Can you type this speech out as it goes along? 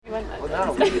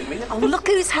Oh, look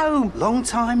who's home. Long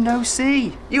time no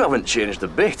see. You haven't changed a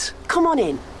bit. Come on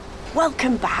in.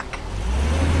 Welcome back.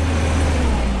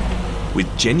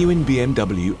 With genuine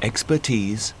BMW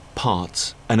expertise,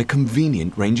 parts, and a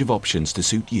convenient range of options to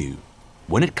suit you,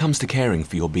 when it comes to caring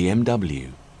for your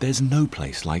BMW, there's no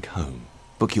place like home.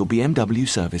 Book your BMW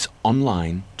service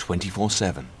online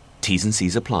 24/7. T's and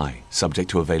C's apply, subject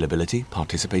to availability,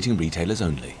 participating retailers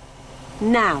only.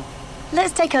 Now,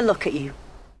 let's take a look at you.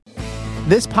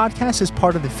 This podcast is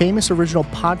part of the Famous Original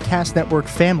Podcast Network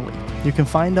family. You can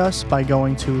find us by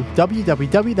going to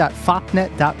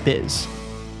www.fopnet.biz.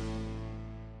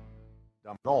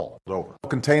 All over.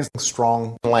 Contains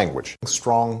strong language,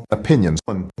 strong opinions,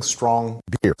 and strong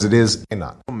beer. It is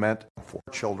not meant for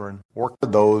children or for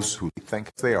those who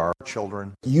think they are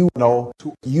children. You know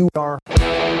who you are.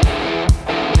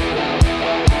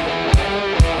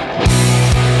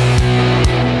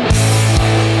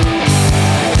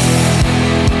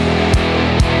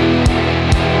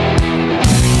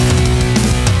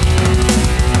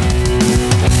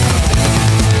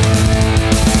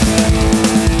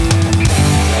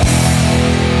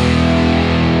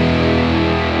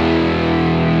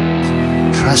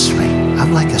 Trust me,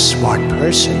 I'm like a smart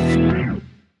person.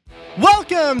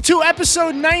 Welcome to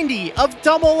episode 90 of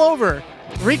Dumb All Over,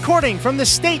 recording from the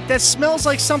state that smells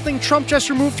like something Trump just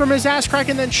removed from his ass crack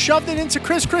and then shoved it into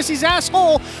Chris Christie's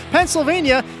asshole,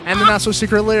 Pennsylvania, and the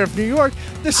not-so-secret layer of New York.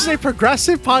 This is a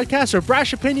progressive podcast with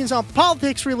brash opinions on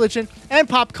politics, religion, and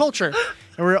pop culture,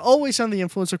 and we're always under the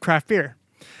influence of craft beer.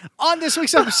 On this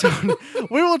week's episode,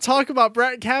 we will talk about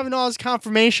Brett Kavanaugh's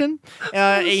confirmation,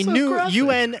 a new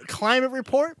UN climate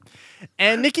report,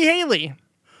 and Nikki Haley.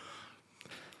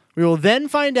 We will then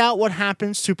find out what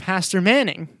happens to Pastor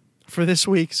Manning for this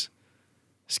week's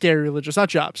Scary Religious Nut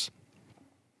Jobs.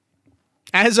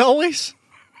 As always,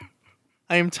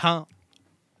 I am Tom.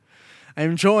 I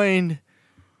am joined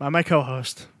by my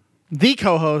co-host, the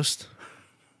co-host,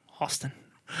 Austin.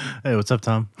 Hey, what's up,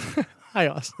 Tom? Hi,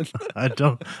 Austin. I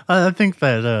think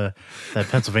that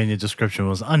Pennsylvania description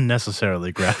was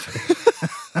unnecessarily graphic.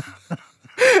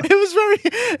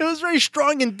 It was very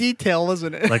strong in detail,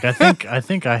 wasn't it? Like I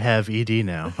think I have ED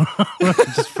now,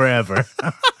 just forever.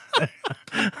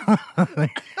 I'm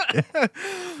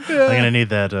gonna need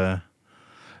that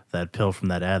pill from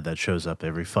that ad that shows up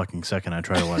every fucking second I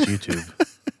try to watch YouTube.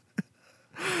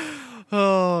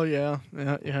 Oh yeah.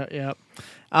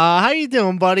 How you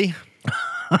doing, buddy?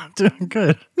 I'm doing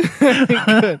good.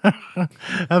 Good. How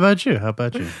about you?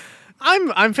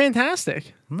 I'm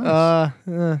fantastic. Nice.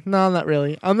 No, not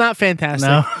really. I'm not fantastic.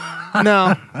 No.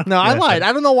 No, I lied.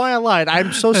 I don't know why I lied.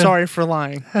 I'm so sorry for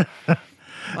lying.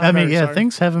 I mean, yeah, sorry.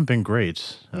 things haven't been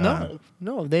great. No,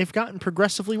 they've gotten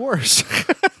progressively worse.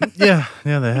 Yeah,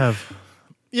 they have.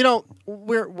 You know,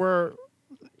 we're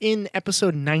in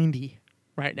episode 90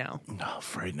 right now. Oh,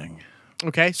 frightening.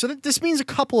 Okay, so this means a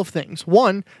couple of things.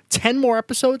 One, 10 more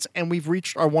episodes, and we've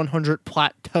reached our 100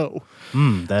 plateau.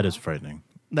 That is frightening.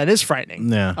 That is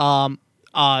frightening. Yeah.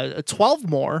 12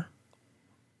 more,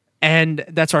 and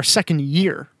that's our second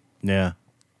year. Yeah.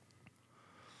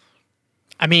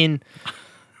 I mean,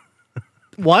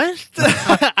 what?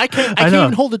 I can't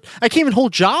even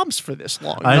hold jobs for this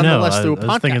long. I know. Nonetheless, do a I was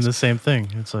podcast. thinking the same thing.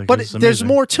 It's like, But this is there's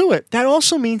amazing. more to it. That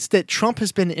also means that Trump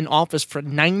has been in office for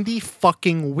 90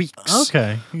 fucking weeks.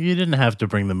 Okay, you didn't have to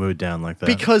bring the mood down like that.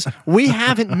 Because we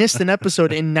haven't missed an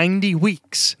episode in 90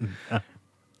 weeks.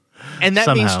 And that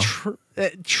Somehow.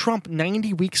 means Trump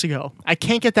 90 weeks ago. I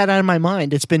can't get that out of my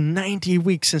mind. It's been 90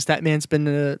 weeks since that man's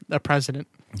been a president.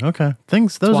 Okay,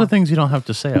 those are things you don't have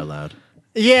to say out loud.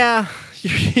 Yeah,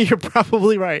 you're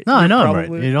probably right. No, I know I'm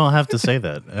Probably. right. You don't have to say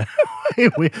that.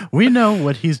 we know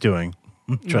what he's doing.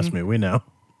 Trust me, we know.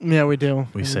 Yeah, we do.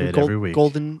 We say it every week.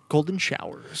 Golden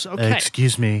showers. Okay.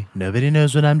 Excuse me, nobody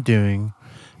knows what I'm doing.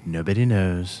 Nobody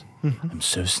knows. I'm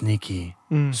so sneaky.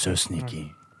 So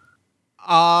sneaky.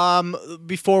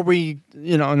 Before we,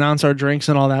 announce our drinks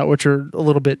and all that, which are a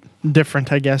little bit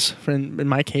different, I guess, in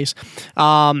my case,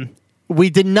 we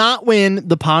did not win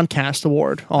the podcast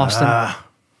award, Austin.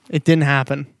 It didn't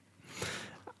happen.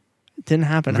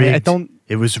 Rigged. I don't.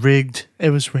 It was rigged.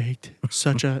 It was rigged.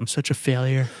 Such a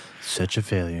failure. Such a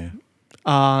failure.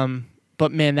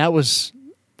 But man, that was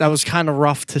kind of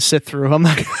rough to sit through. I'm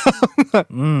not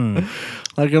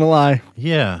gonna lie.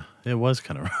 Yeah, it was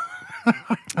kind of rough.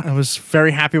 I was very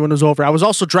happy when it was over. I was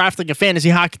also drafting a fantasy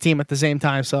hockey team at the same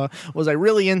time. So was I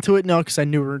really into it? No, because I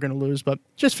knew we were going to lose. But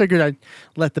just figured I'd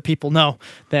let the people know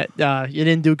that you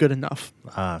didn't do good enough.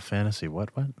 Fantasy what?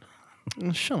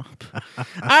 Shut up. All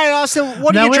right, Austin,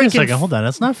 what are now, you wait drinking? a second. Hold on.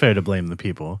 It's not fair to blame the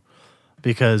people.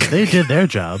 because they did their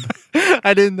job.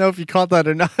 I didn't know if you caught that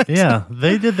or not. Yeah,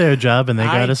 they did their job and they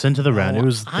got us into the round. It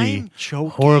was the I'm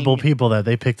joking. horrible people that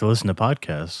they picked to listen to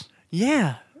podcasts.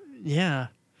 Yeah.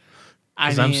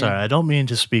 'Cause I'm sorry, I don't mean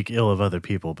to speak ill of other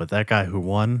people, but that guy who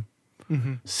won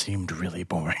seemed really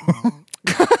boring.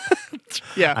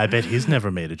 Yeah. I bet he's never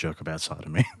made a joke about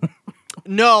sodomy.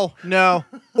 No.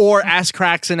 Or ass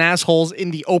cracks and assholes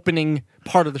in the opening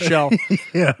part of the show.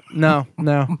 Yeah. No.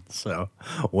 So,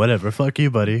 whatever. Fuck you,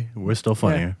 buddy. We're still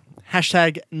funnier.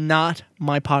 Hashtag not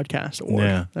my podcast. Or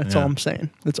Yeah, that's yeah. all I'm saying.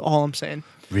 That's all I'm saying.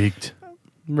 Rigged.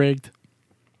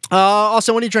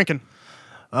 Also, what are you drinking?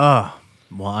 Well,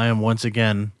 I am once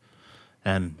again,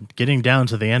 and getting down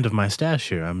to the end of my stash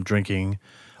here, I'm drinking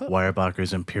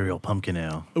Weyerbacher's Imperial Pumpkin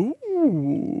Ale.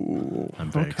 Ooh. I'm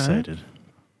very excited.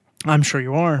 I'm sure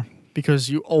you are, because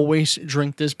you always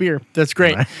drink this beer. That's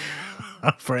great.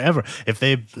 Forever. If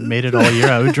they made it all year,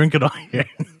 I would drink it all year.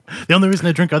 The only reason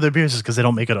I drink other beers is because they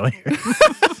don't make it all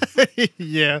year.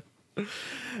 Yeah.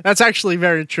 That's actually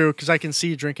very true, because I can see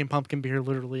you drinking pumpkin beer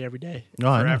literally every day. Oh,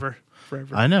 I know.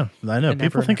 Forever. I know. And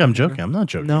People never, think I'm joking. I'm not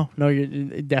joking. No, you're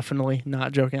definitely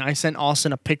not joking. I sent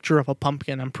Austin a picture of a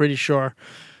pumpkin. I'm pretty sure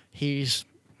he's,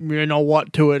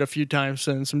 what to it a few times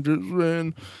since. I'm just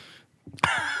saying.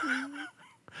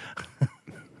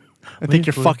 I think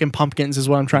you're fucking pumpkins is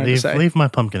what I'm trying to say. Leave my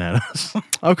pumpkin at us.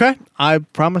 Okay, I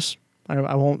promise.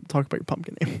 I won't talk about your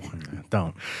pumpkin anymore.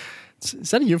 Don't.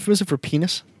 Is that a euphemism for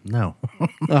penis? No. Oh,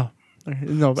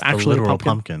 no, The actually, literal pumpkin.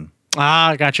 pumpkin.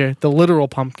 Ah, gotcha. The literal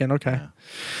pumpkin. Okay,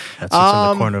 That sits in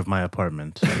the corner of my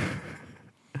apartment.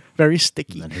 very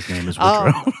sticky. And his name is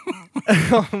Woodrow.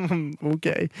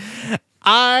 Okay.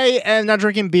 I am not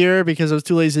drinking beer because I was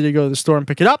too lazy to go to the store and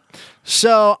pick it up.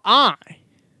 So I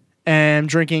am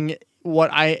drinking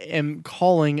what I am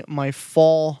calling my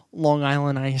fall Long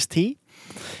Island iced tea.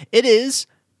 It is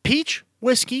peach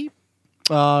whiskey,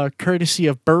 courtesy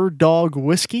of Bird Dog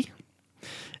Whiskey.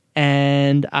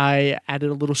 And I added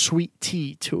a little sweet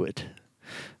tea to it.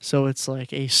 So it's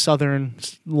like a southern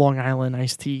Long Island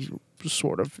iced tea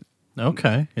sort of.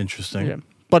 Okay. Interesting. Yeah.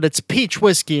 But it's peach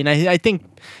whiskey, and I think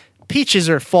peaches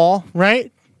are fall,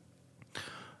 right?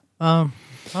 I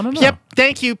don't know. Yep.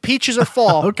 Thank you. Peaches are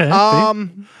fall. Okay.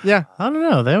 Yeah. I don't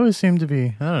know. They always seem to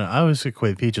be. I don't know. I always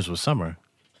equate peaches with summer.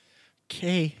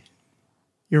 Okay.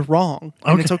 You're wrong.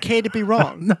 And it's okay to be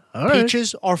wrong. All right.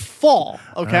 Peaches are fall,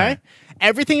 okay? right.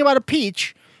 Everything about a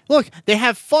peach, look, they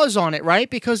have fuzz on it, right?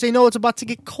 Because they know it's about to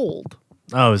get cold.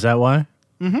 Oh, is that why?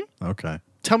 Mm-hmm. Okay.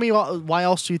 Tell me why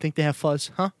else do you think they have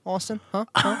fuzz? Huh, Austin?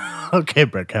 Huh? Okay,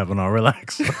 Brett Kavanaugh,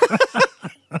 relax.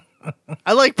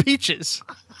 I like peaches.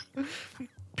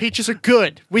 Peaches are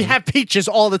good. We have peaches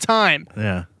all the time.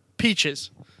 Yeah. Peaches.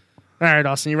 All right,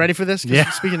 Austin, you ready for this? 'Cause Yeah.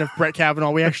 Speaking of Brett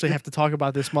Kavanaugh, we actually have to talk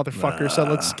about this motherfucker, so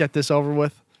let's get this over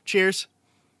with. Cheers.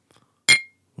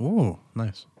 Ooh,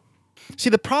 nice. See,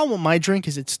 the problem with my drink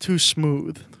is it's too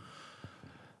smooth.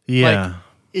 Yeah.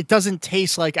 It doesn't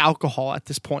taste like alcohol at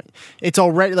this point. It's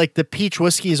already, like, the peach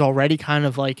whiskey is already kind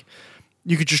of like,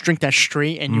 you could just drink that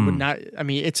straight and you would not, I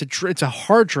mean, it's a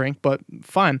hard drink, but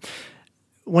fine.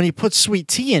 When you put sweet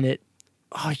tea in it,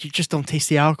 you just don't taste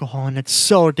the alcohol, and it's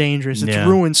so dangerous. It's Yeah.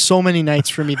 ruined so many nights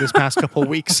for me this past couple of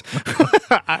weeks.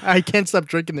 I can't stop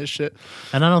drinking this shit.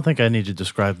 And I don't think I need to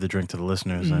describe the drink to the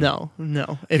listeners. No.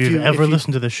 If you've ever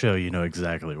listened to the show, you know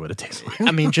exactly what it tastes like.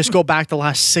 I mean, just go back the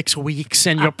last 6 weeks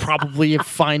and you'll probably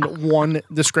find one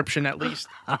description at least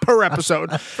per episode.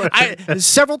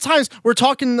 Several times we're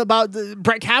talking about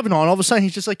Brett Kavanaugh, and all of a sudden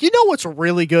he's just like, you know what's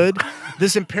really good?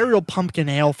 This Imperial Pumpkin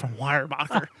Ale from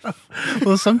Weyerbacher.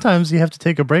 Well, sometimes you have to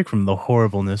take a break from the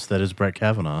horribleness that is Brett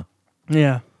Kavanaugh.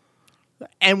 Yeah.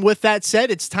 And with that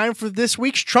said, it's time for this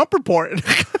week's Trump Report.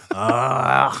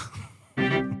 Have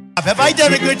I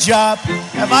done a good job?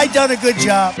 Have I done a good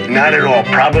job? Not at all.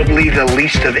 Probably the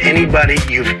least of anybody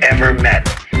you've ever met.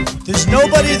 There's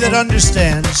nobody that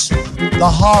understands the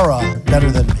horror better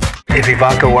than me. If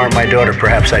Ivanka weren't my daughter,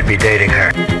 perhaps I'd be dating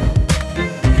her.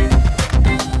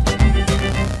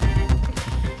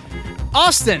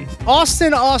 Austin.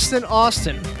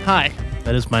 Hi.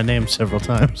 That is my name several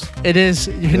times. It is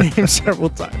your name several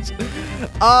times.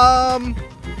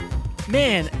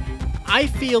 Man, I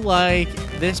feel like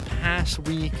this past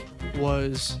week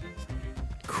was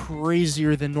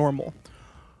crazier than normal.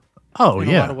 Oh, In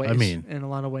yeah. a lot of ways. I mean, in a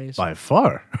lot of ways. by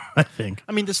far, I think.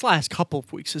 I mean, this last couple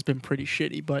of weeks has been pretty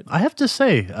shitty, but I have to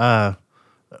say,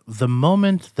 the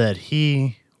moment that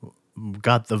he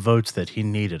got the votes that he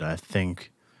needed, I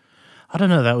think, I don't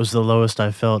know, that was the lowest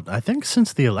I felt, I think,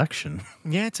 since the election.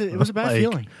 yeah, it was a bad Like,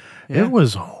 feeling. Yeah. It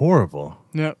was horrible.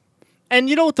 Yeah. And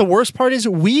you know what the worst part is?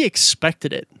 We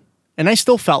expected it. and I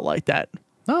still felt like that.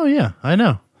 Oh yeah, I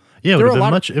know. Yeah, There it were a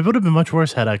lot would have been much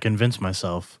worse had I convinced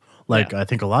myself. Like I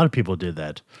think a lot of people did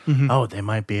that. Oh, they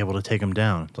might be able to take him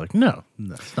down. It's like no,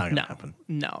 that's not gonna happen.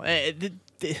 No,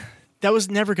 that was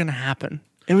never going to happen.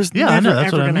 It was Yeah, never I know. That's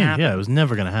ever what I going to mean. happen. Yeah, it was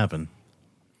never gonna happen.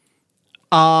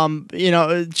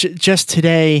 Just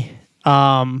today,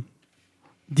 the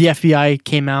FBI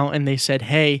came out and they said,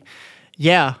 "Hey,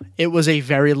 yeah, it was a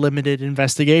very limited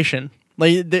investigation."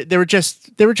 Like they were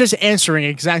just answering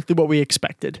exactly what we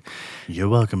expected. You're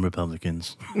welcome,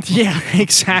 Republicans. Yeah,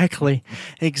 exactly.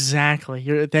 Thank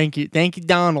you,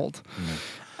 Donald.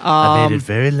 I made it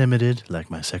very limited, like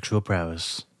my sexual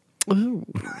prowess. Ooh.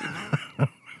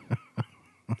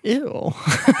 Ew.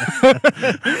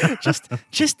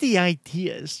 just the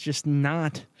idea is just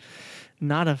not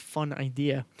a fun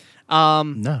idea.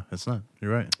 No, it's not.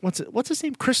 You're right. What's his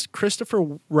name?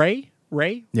 Christopher Wray?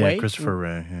 Yeah, Way? Christopher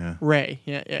Wray. Yeah, Ray.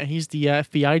 Yeah. He's the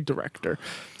FBI director.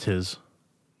 tis.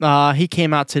 He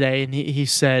came out today and he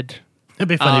said, It'd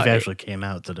be funny if he actually came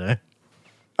out today.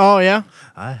 "Oh yeah,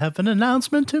 I have an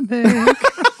announcement to make.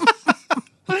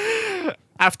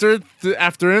 after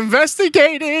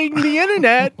investigating the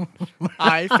internet,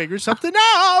 I figured something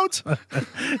out."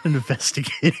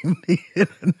 Investigating the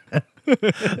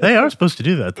internet. They are supposed to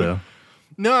do that, though.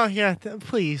 No, yeah,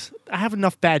 please. I have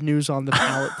enough bad news on the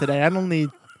palette today. I don't need.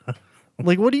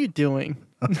 Like, what are you doing?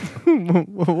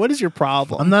 What is your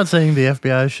problem? I'm not saying the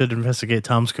FBI should investigate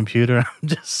Tom's computer. I'm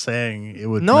just saying it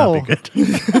would No. not be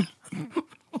good.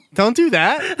 Don't do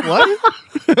that. What?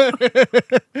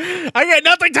 I got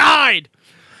nothing to hide.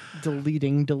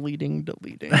 Deleting.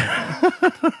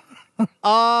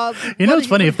 You know, it's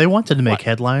funny. If they wanted to make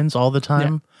headlines all the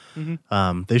time,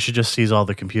 they should just seize all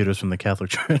the computers from the Catholic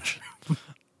Church.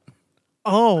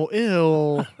 Oh,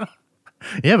 ew.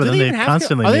 Yeah, but Do then they they even have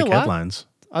constantly are they make allowed- headlines.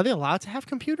 Are they allowed to have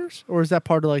computers, or is that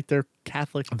part of like their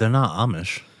Catholic? They're not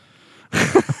Amish.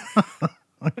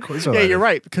 Of course Yeah, you're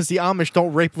right, because the Amish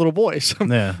don't rape little boys.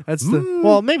 Yeah. That's the.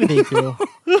 Well, maybe they do.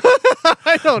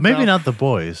 I don't know. Maybe not the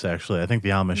boys, actually. I think the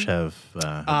Amish have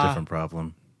a different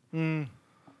problem.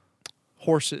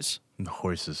 Horses.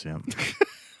 Horses, yeah.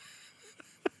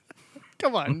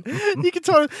 Come on, you can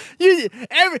tell.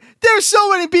 There's so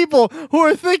many people who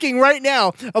are thinking right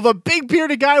now of a big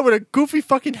bearded guy with a goofy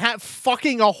fucking hat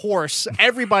fucking a horse.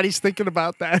 Everybody's thinking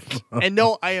about that. And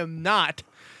no, I am not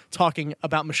talking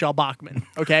about Michelle Bachmann.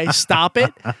 Okay, stop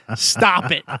it.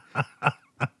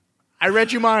 I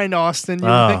read your mind, Austin. You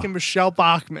were thinking Michelle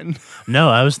Bachmann. No,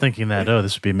 I was thinking that,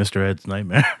 this would be Mr. Ed's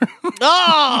nightmare.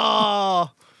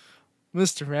 Oh,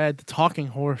 Mr. Ed, the talking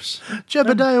horse.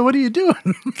 Jebediah, what are you doing?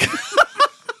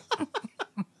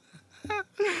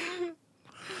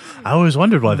 I always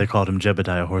wondered why they called him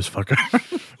Jebediah Horsefucker.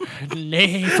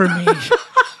 Nay for me.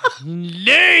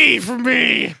 Nay for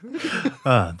me.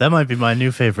 That might be my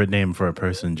new favorite name for a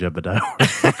person, Jebediah.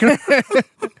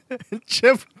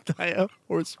 Jebediah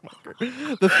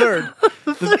Horsefucker. The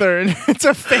third. It's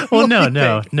a family Well, no, thing.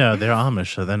 they're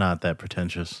Amish, so they're not that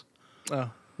pretentious. Oh,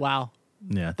 wow.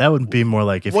 Yeah, that would be more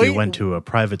like if Wait. you went to a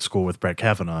private school with Brett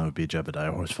Kavanaugh, it would be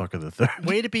Jebediah Horsefucker the third.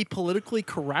 Way to be politically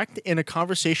correct in a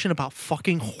conversation about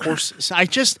fucking horses. I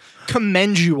just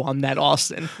commend you on that,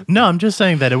 Austin. No, I'm just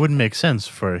saying that it wouldn't make sense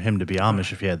for him to be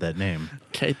Amish if he had that name.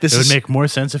 Okay, It would make more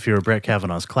sense if you were Brett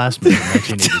Kavanaugh's classmate in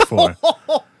 1984.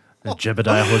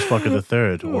 Jebediah Horsefucker the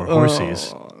third, or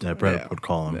Horsies, that Brett would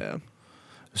call him. Yeah.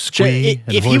 Squee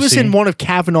and If he was Horsey. in one of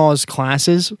Kavanaugh's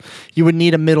classes, you would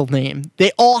need a middle name.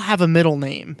 They all have a middle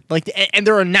name, and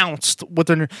they're announced with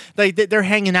they're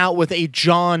hanging out with a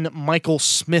John Michael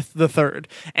Smith III,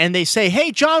 and they say,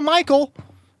 "Hey, John Michael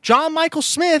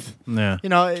Smith." Yeah. You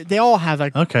know, they all have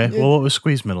like Okay, well, what was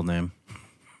Squee's middle name?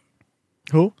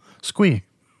 who Squee.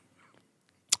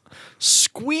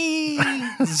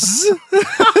 Squeeze.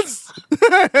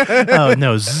 Oh,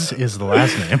 no, Z is the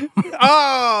last name.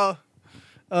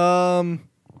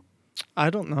 I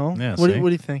don't know. Yeah, what do see?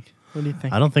 you think? What do you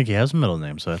think? I don't think he has a middle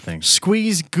name, so I think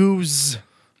Squeeze Goose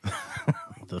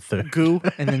the third. Goo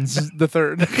and then the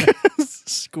third.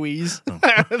 Squeeze.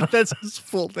 That's his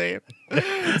full name.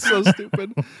 It's so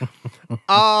stupid.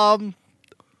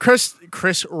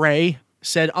 Chris Ray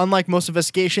said, unlike most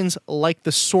investigations, like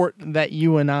the sort that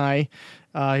you and I,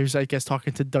 he was, I guess,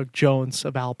 talking to Doug Jones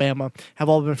of Alabama, have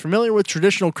all been familiar with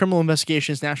traditional criminal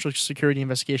investigations, national security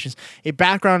investigations. A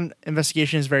background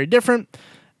investigation is very different.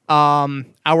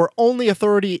 Our only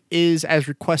authority is as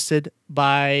requested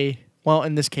by, well,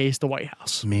 in this case, the White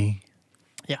House. Me.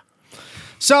 Yeah.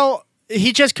 So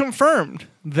he just confirmed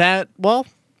that, well,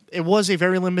 it was a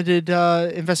very limited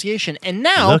investigation. And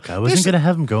now... Look, I wasn't going to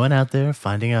have him going out there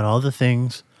finding out all the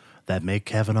things that make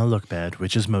Kavanaugh look bad,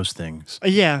 which is most things.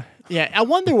 Yeah. I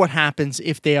wonder what happens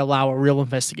if they allow a real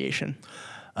investigation.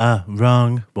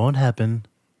 Wrong. Won't happen.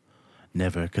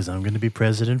 Never, because I'm going to be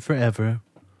president forever.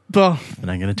 Well, And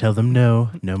I'm going to tell them no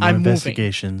more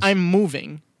investigations. I'm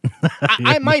moving.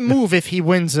 I might move if he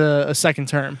wins a second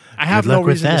term. I have Good no luck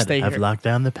with reason to that. stay I've here. locked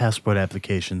down the passport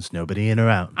applications. Nobody in or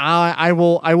out. I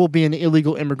will be an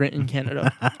illegal immigrant in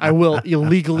Canada. I will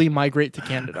illegally migrate to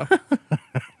Canada.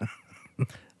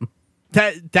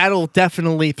 That'll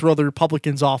definitely throw the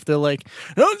Republicans off. They're like,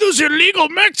 oh, those illegal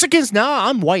Mexicans. No,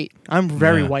 I'm white. I'm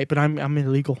very white, but I'm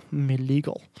illegal. I'm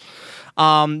illegal.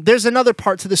 There's another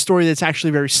part to the story that's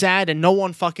actually very sad and no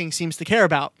one fucking seems to care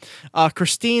about.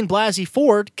 Christine Blasey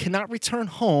Ford cannot return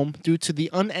home due to the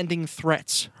unending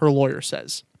threats, her lawyer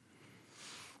says.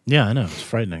 Yeah, I know. It's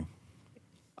frightening.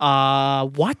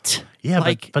 What? Yeah,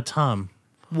 like, but Tom,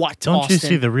 what? don't Austin? you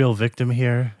see the real victim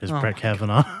here is Brett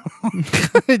Kavanaugh?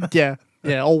 yeah,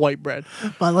 all white bread.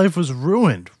 My life was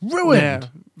ruined. Yeah,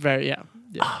 yeah.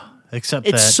 Except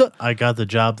It's that I got the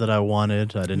job that I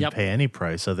wanted. I didn't Yep. pay any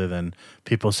price other than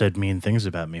people said mean things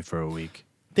about me for a week.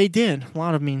 They did a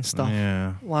lot of mean stuff.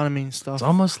 Yeah. A lot of mean stuff. It's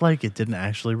almost like it didn't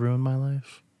actually ruin my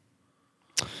life.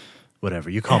 Whatever.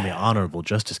 You call me Honorable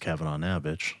Justice Kavanaugh now,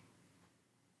 bitch.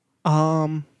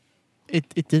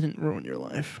 It didn't ruin your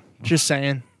life. Just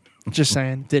saying.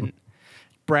 Didn't.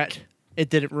 Brett, it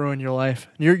didn't ruin your life.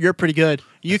 You're pretty good.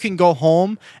 You can go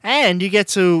home and you get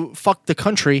to fuck the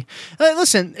country.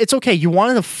 Listen, it's okay. You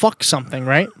wanted to fuck something,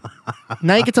 right?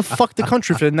 Now you get to fuck the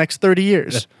country for the next 30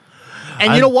 years.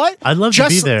 And you know what? I'd love to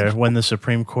be there when the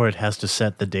Supreme Court has to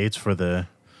set the dates for the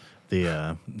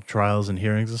trials and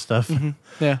hearings and stuff.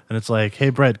 Yeah. And it's like, hey,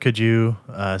 Brett, could you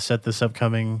set this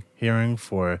upcoming hearing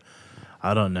for,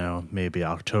 I don't know, maybe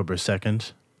October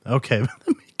 2nd? Okay, let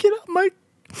me get out my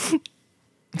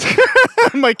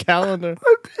My calendar.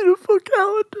 my beautiful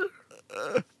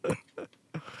calendar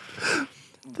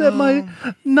that my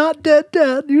not dead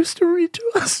dad used to read to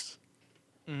us.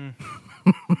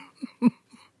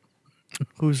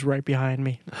 Who's right behind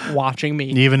me, watching me.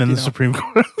 Even in you the know. Supreme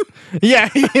Court. Yeah,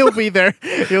 he'll be there.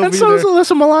 He'll And be so is there.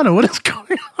 Alyssa Milano. What is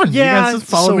going on? Yeah, You guys just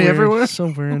follow so me weird. everywhere.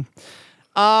 So weird.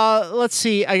 Let's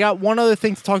see. I got one other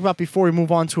thing to talk about before we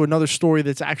move on to another story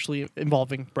that's actually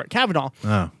involving Brett Kavanaugh.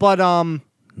 Oh. But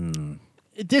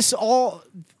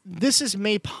this is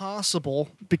made possible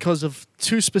because of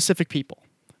two specific people.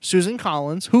 Susan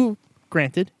Collins, who,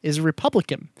 granted, is a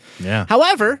Republican. Yeah.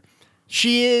 However,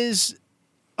 she is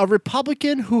a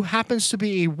Republican who happens to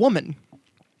be a woman.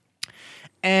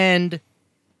 And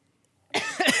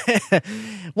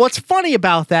what's funny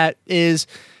about that is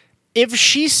if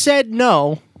she said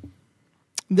no,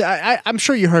 I'm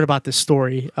sure you heard about this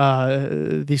story.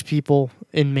 These people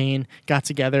in Maine got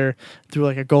together through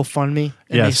like a GoFundMe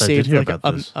and Yes, they I did saved hear like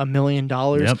about this. $1 million.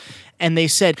 Yep. And they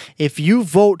said, if you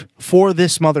vote for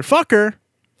this motherfucker,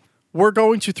 we're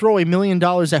going to throw $1 million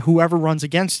at whoever runs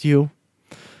against you.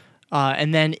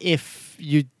 And then if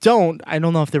you don't, I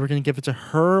don't know if they were going to give it to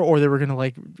her or they were going to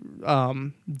like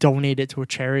donate it to a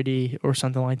charity or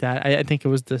something like that. I think it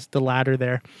was the latter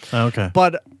there. Oh, okay.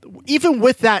 But even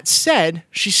with that said,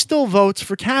 she still votes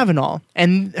for Kavanaugh.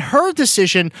 And her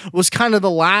decision was kind of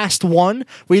the last one.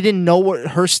 We didn't know what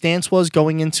her stance was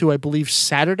going into, I believe,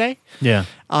 Saturday. Yeah.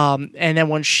 And then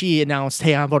when she announced,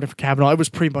 hey, I'm voting for Kavanaugh, it was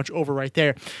pretty much over right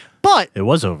there. But It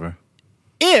was over.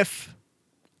 if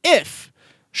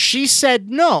she said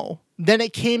no, then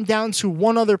it came down to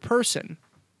one other person.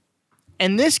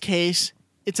 In this case,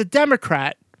 it's a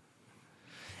Democrat.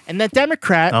 And that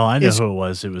Democrat Oh, I know is, who it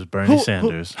was. It was Bernie Who-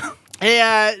 Sanders.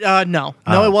 no,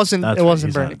 Oh, it wasn't. that's It right. wasn't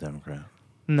He's Bernie. not a Democrat.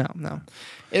 No.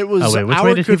 It was Oh, wait, which our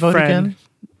way did he good vote friend, again?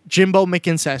 Jimbo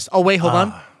McIncest. Oh, wait, hold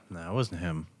on. No, it wasn't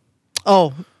him.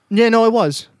 Oh, yeah, no, it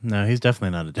was. No, he's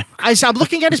definitely not a Democrat. I'm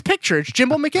looking at his picture. It's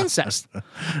Jimbo McIncest. Oh,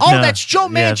 No. that's Joe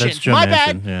Yeah, Manchin. that's Joe My Manchin,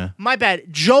 bad. yeah. My bad.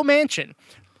 Joe Manchin.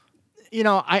 You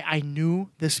know, I knew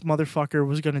this motherfucker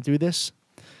was going to do this,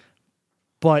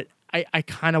 but I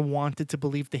kind of wanted to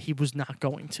believe that he was not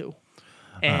going to.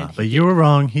 And But you were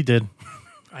wrong. He did.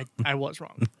 I was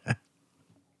wrong.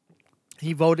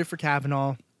 He voted for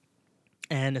Kavanaugh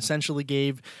and essentially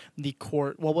gave the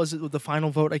court, what was it? The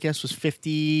final vote, I guess, was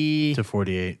 50 To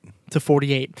 48. to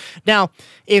 48. Now,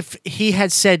 if he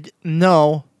had said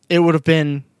no, it would have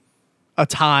been a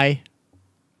tie.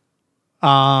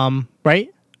 Right?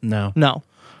 No. No.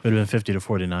 It would have been 50 to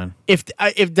 49. If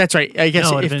that's right, I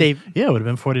guess No, it if would've they, been, yeah, it would have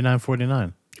been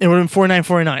 49-49. it would have been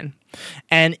 49-49.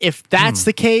 And if that's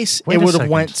the case, Wait it a would have second.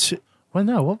 went to, Well,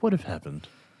 no, what would have happened?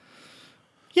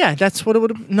 yeah, that's what it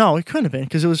would have, no, it couldn't have been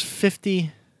because it was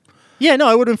 50. Yeah, no,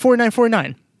 it would have been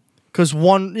 49-49. Because it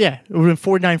would have been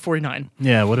 49-49.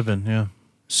 Yeah, it would have been, yeah.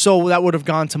 So that would have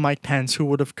gone to Mike Pence, who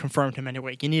would have confirmed him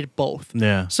anyway. You needed both.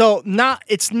 Yeah. So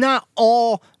it's not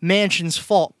all Manchin's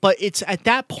fault, but it's at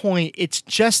that point, it's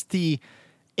just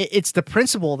it's the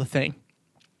principle of the thing.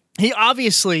 He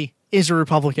obviously is a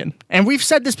Republican. And we've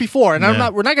said this before, and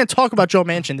we're not going to talk about Joe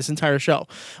Manchin this entire show.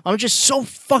 I'm just so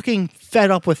fucking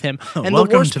fed up with him. And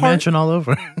Welcome the worst to part, Manchin all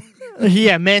over.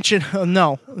 Yeah, Manchin.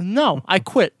 No, I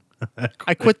quit.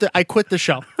 I quit the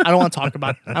show. I don't want to talk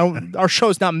about it. Our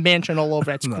show's not Manchin all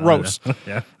over. It's gross.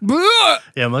 Yeah. Blech!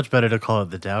 Yeah, much better to call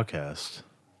it the Dowcast.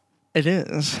 It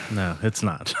is. No, it's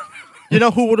not. You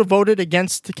know who would have voted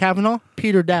against Kavanaugh?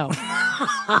 Peter Dow.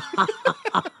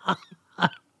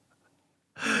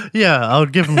 Yeah, I'll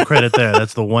give him credit there.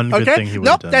 That's the one good thing he would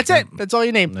have done. That's it. That's all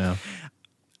you need. Yeah.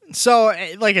 So,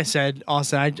 like I said,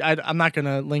 Austin, I'm not going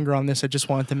to linger on this. I just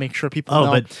wanted to make sure people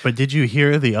know. But did you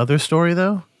hear the other story,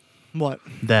 though? What?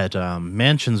 That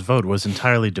Manchin's vote was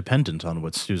entirely dependent on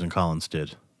what Susan Collins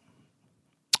did.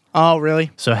 Oh, really?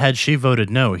 So had she voted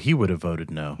no, he would have voted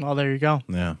no. Oh, there you go.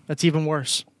 Yeah. That's even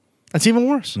worse.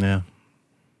 Yeah.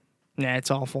 Yeah,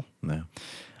 it's awful. Yeah.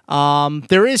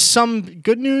 There is some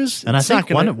good news. And It's I not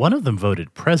think gonna- one of them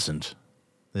voted present.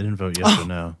 They didn't vote yes or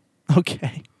no.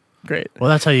 Okay, great. Well,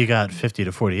 that's how you got 50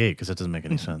 to 48, because that doesn't make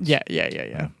any sense.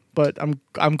 Yeah. But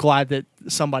I'm glad that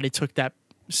somebody took that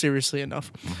seriously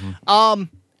enough. Mm-hmm.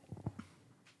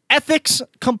 Ethics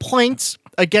complaints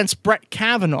against Brett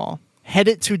Kavanaugh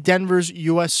headed to Denver's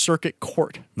U.S. Circuit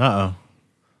Court. Uh-oh.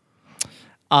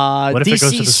 What if it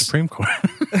goes to the Supreme Court?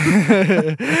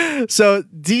 So,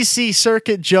 D.C.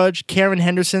 Circuit Judge Karen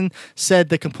Henderson said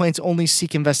the complaints only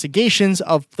seek investigations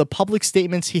of the public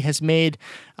statements he has made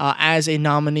as a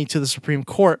nominee to the Supreme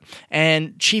Court.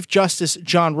 And Chief Justice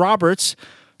John Roberts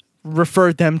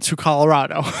referred them to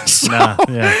Colorado.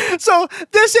 So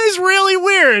this is really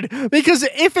weird, because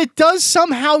if it does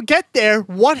somehow get there,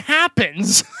 what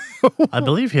happens? I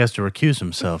believe he has to recuse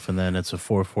himself, and then it's a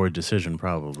 4-4 decision,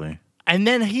 probably. And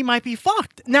then he might be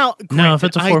fucked. Now, No, if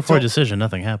it's a granted, 4-4 decision,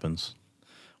 nothing happens.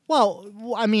 Well,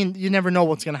 I mean, you never know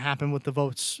what's going to happen with the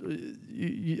votes.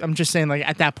 I'm just saying, like,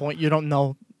 at that point, you don't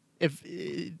know if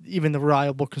even the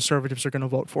reliable conservatives are going to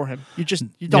vote for him. You don't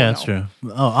know. Yeah, that's true.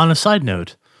 Oh, on a side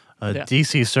note, Yeah.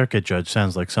 D.C. Circuit Judge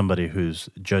sounds like somebody who's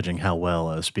judging how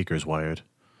well a speaker's wired.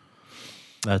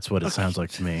 That's what it sounds like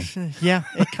to me. Yeah,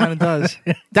 it kind of does.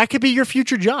 That could be your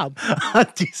future job.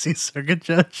 D.C. Circuit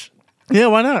Judge? Yeah,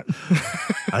 why not?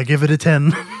 I give it a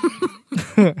 10.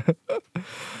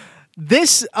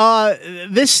 This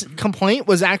complaint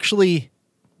was actually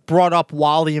brought up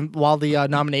while the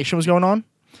nomination was going on,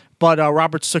 but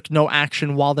Roberts took no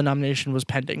action while the nomination was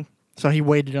pending. So he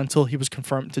waited until he was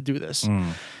confirmed to do this.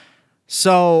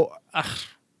 So,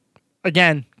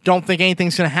 again, don't think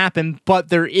anything's going to happen, but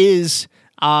there is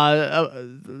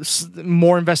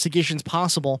more investigations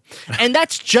possible. And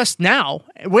that's just now.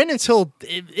 When until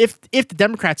if the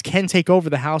Democrats can take over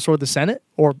the House or the Senate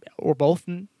or both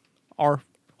in our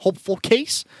hopeful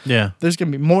case, Yeah. there's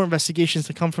going to be more investigations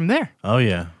to come from there. Oh,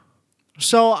 yeah.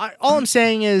 So all I'm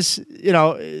saying is,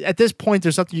 at this point,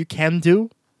 there's nothing you can do.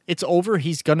 It's over.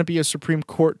 He's going to be a Supreme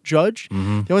Court judge.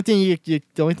 The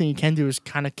only thing you can do is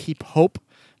kind of keep hope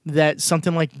that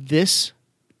something like this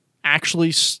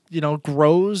actually,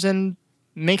 grows and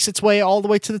makes its way all the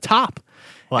way to the top.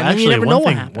 Well, And then you actually, never know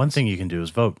what happens. one thing you can do is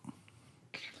vote.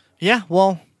 Yeah,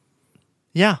 well,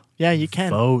 yeah, you can.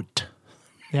 Vote.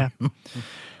 Yeah.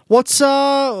 What's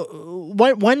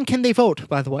when can they vote,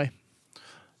 by the way?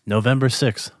 November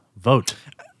 6th. Vote.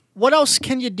 What else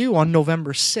can you do on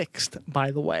November 6th,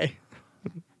 by the way?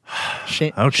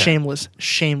 Okay.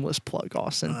 Shameless plug,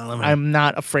 Austin. I'm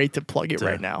not afraid to plug it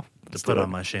right now. To put on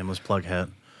my shameless plug hat.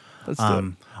 Let's do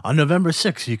it. On November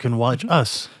 6th, you can watch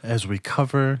us as we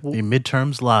cover the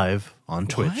midterms live on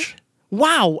Twitch.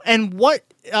 Wow. And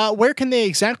where can they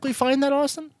exactly find that,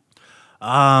 Austin?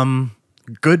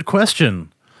 Good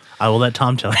question. I will let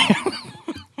Tom tell you.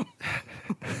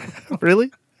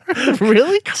 Really?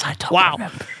 Really? Because I don't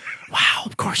remember. Wow,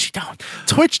 of course you don't.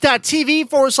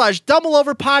 Twitch.tv/Double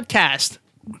Over Podcast.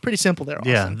 Pretty simple there,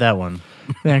 Austin. Yeah, that one.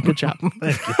 Yeah, good job.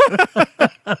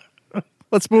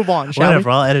 Let's move on, shall Whatever,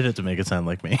 I'll edit it to make it sound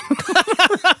like me.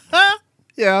 we?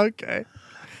 Yeah, okay.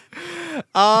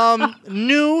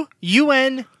 New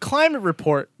UN climate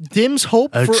report dims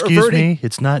hope for Excuse averting... me,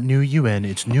 it's not New UN,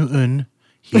 it's New Un.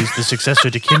 He's the successor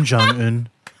to Kim Jong-un.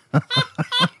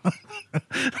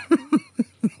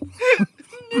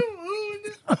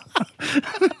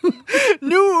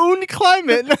 New UN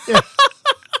climate.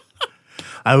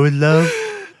 I would love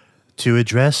to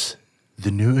address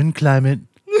the New Un climate,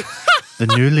 the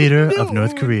new leader of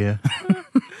North Korea.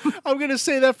 I'm going to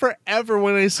say that forever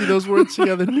when I see those words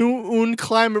together. New Un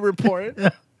Climate Report.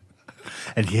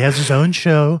 And he has his own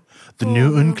show, the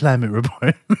New Un Climate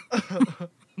Report.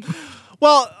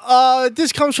 Well,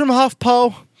 this comes from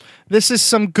HuffPo. This is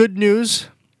some good news.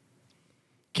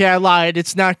 Okay, I lied.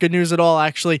 It's not good news at all,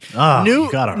 actually. You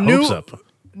got our hopes up.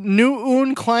 New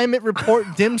Un Climate Report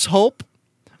dims hope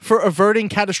for averting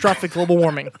catastrophic global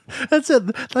warming. That's it.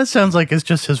 That sounds like it's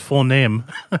just his full name.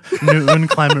 New Un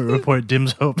Climate Report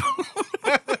dims hope.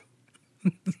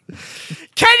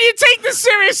 Can you take this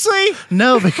seriously?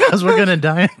 No, because we're going to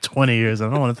die in 20 years. I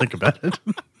don't want to think about it.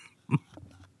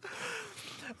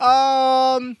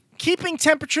 Keeping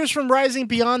temperatures from rising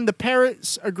beyond the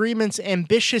Paris Agreement's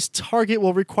ambitious target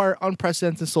will require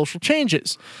unprecedented social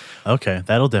changes. Okay,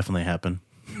 that'll definitely happen.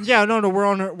 Yeah, no, we're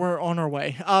on our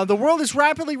way. The world is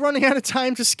rapidly running out of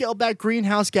time to scale back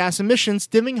greenhouse gas emissions,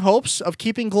 dimming hopes of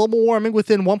keeping global warming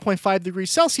within 1.5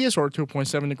 degrees Celsius or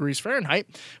 2.7 degrees Fahrenheit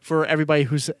for everybody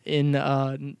who's in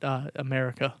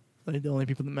America. The only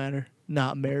people that matter.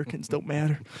 Not Americans don't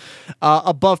matter.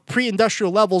 Above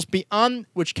pre-industrial levels, beyond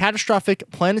which catastrophic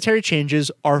planetary changes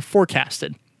are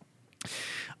forecasted.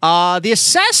 The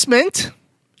assessment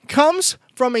comes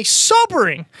from a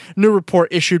sobering new report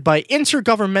issued by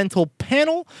Intergovernmental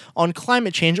Panel on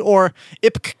Climate Change, or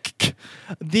IPCC,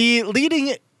 the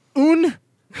leading UN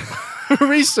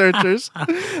researchers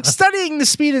studying the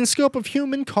speed and scope of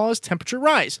human-caused temperature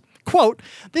rise. Quote,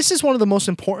 this is one of the most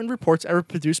important reports ever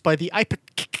produced by the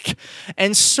IPCC,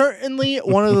 and certainly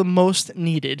one of the most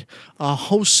needed.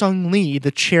 Ho Sung Lee, the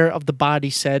chair of the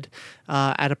body, said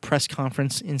at a press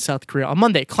conference in South Korea on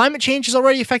Monday. Climate change is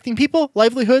already affecting people,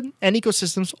 livelihood, and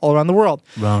ecosystems all around the world.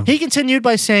 Wrong. He continued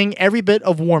by saying every bit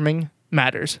of warming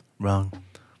matters. Wrong.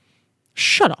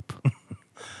 Shut up.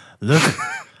 Look,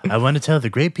 I want to tell the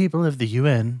great people of the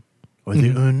UN, or the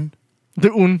UN, The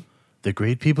UN. the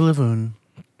great people of UN,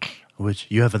 which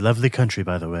you have a lovely country,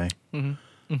 by the way.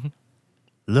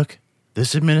 Look,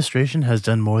 this administration has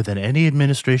done more than any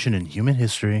administration in human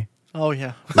history. Oh,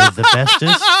 yeah. We're the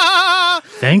bestest.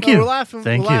 Thank you. We're laughing.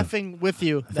 Thank we're you. laughing with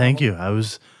you. Thank you. I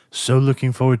was so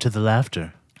looking forward to the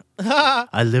laughter.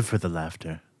 I live for the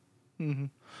laughter.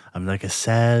 I'm like a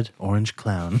sad orange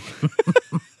clown.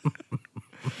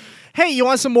 Hey, you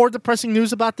want some more depressing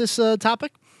news about this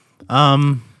topic?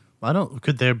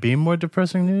 Could there be more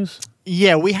depressing news?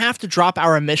 Yeah, we have to drop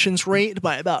our emissions rate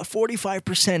by about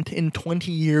 45% in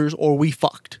 20 years or we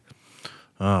fucked.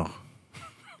 Oh.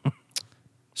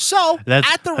 So,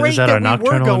 at the rate is that our we were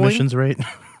nocturnal going... emissions rate?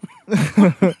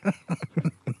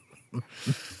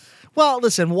 Well,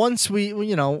 listen, once we, I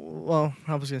was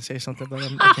going to say something, but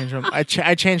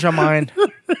I changed my mind.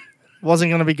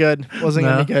 Wasn't going to be good. Wasn't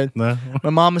going to be good. No.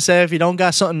 My mama said, if you don't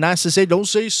got something nice to say, don't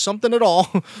say something at all.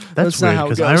 That's not weird, how it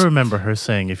because goes. I remember her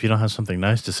saying, if you don't have something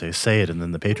nice to say it, and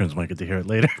then the patrons might get to hear it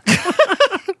later.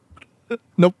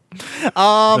 Nope.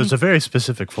 There's a very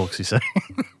specific folksy saying.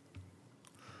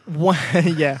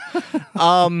 Yeah.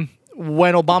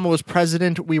 When Obama was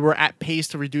president, we were at pace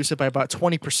to reduce it by about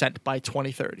 20% by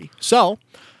 2030. So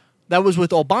that was with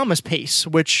Obama's pace,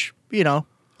 which,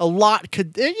 a lot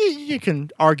could, you can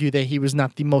argue that he was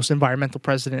not the most environmental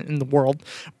president in the world,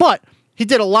 but he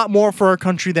did a lot more for our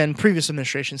country than previous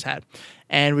administrations had.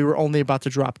 And we were only about to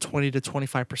drop 20 to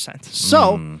 25%.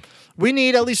 So we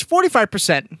need at least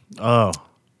 45%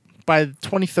 by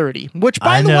 2030, which,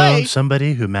 by the way... I know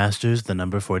somebody who masters the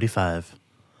number 45.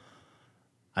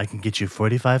 I can get you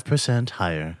 45%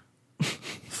 higher.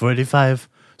 45.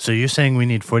 So you're saying we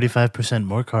need 45%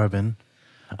 more carbon.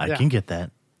 I can get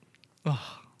that.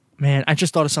 Man, I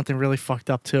just thought of something really fucked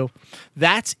up, too.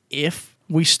 That's if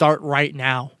we start right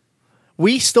now.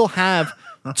 We still have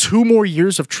 2 more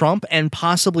years of Trump and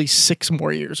possibly 6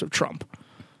 more years of Trump.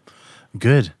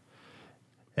 Good.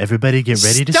 Everybody get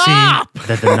ready to see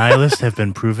that the nihilists have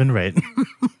been proven right.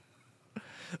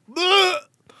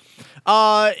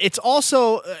 It's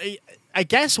also, I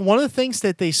guess, one of the things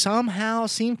that they somehow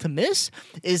seem to miss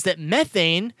is that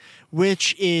methane,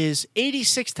 which is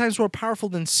 86 times more powerful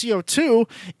than CO2,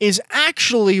 is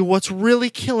actually what's really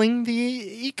killing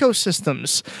the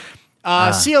ecosystems.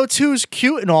 CO2 is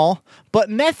cute and all, but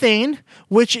methane,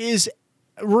 which is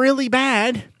really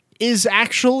bad, is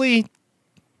actually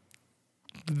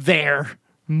there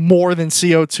more than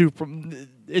CO2.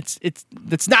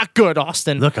 It's not good,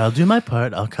 Austin. Look, I'll do my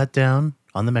part. I'll cut down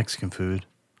on the Mexican food.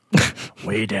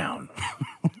 Way down.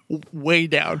 Way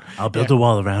down. I'll build a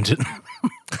wall around it.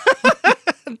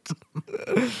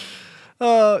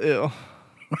 Ew.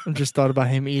 I just thought about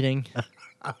him eating.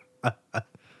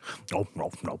 No.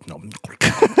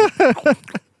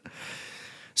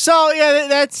 So yeah,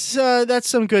 that's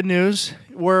some good news.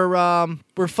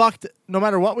 we're fucked no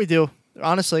matter what we do.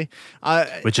 Honestly,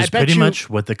 Which I is bet pretty you- much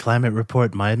what the climate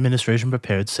report my administration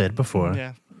prepared said before.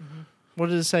 Yeah. Mm-hmm. What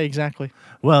did it say exactly?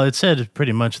 Well, it said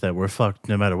pretty much that we're fucked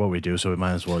no matter what we do, so we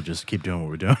might as well just keep doing what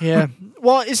we're doing. Yeah.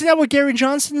 Well, isn't that what Gary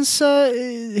Johnson's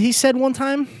he said one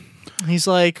time? He's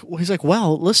like,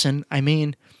 well, listen, I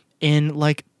mean, in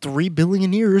like 3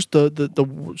 billion years,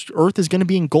 the Earth is going to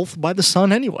be engulfed by the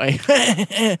sun anyway.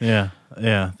 Yeah,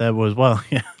 that was, well,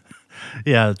 yeah.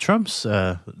 Yeah,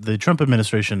 the Trump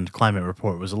administration climate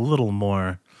report was a little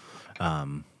more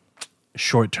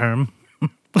short term.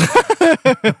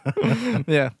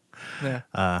 Yeah.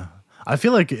 I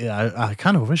feel like I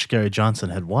kind of wish Gary Johnson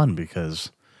had won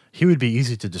because he would be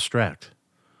easy to distract.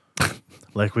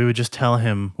 Like we would just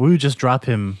drop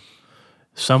him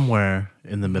somewhere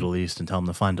in the Middle East and tell him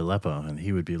to find Aleppo, and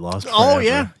he would be lost forever. Oh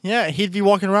yeah. He'd be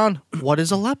walking around. What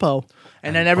is Aleppo?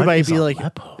 And then everybody'd be like,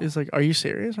 Aleppo? "It's like, are you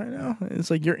serious right now?"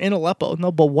 It's like you're in Aleppo.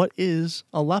 No, but what is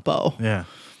Aleppo? Yeah.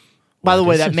 By the What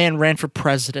way, is that it? man ran for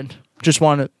president. Just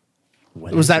wanted.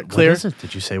 What Was is that it? clear? What is it?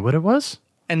 Did you say what it was?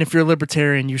 And if you're a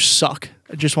libertarian, you suck.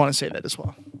 I just want to say that as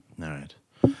well. All right.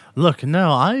 Look,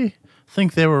 no, I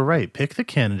think they were right. Pick the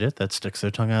candidate that sticks their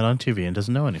tongue out on TV and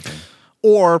doesn't know anything.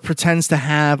 Or pretends to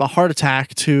have a heart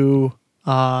attack to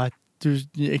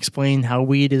explain how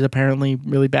weed is apparently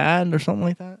really bad or something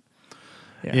like that.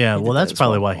 Yeah, he well, did that's that as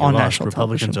probably well why he on lost. national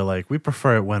Republicans television. are like, we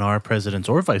prefer it when our presidents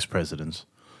or vice presidents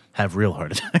have real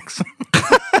heart attacks.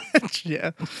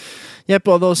 Yeah. Yep,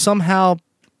 although somehow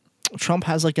Trump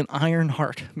has like an iron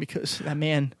heart because that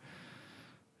man,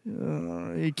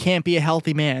 he can't be a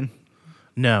healthy man.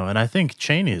 No, and I think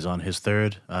Cheney is on his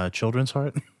third children's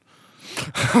heart.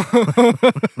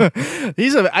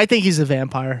 I think he's a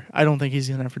vampire. I don't think he's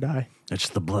gonna ever die. It's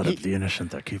the blood of the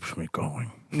innocent that keeps me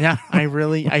going. Yeah, I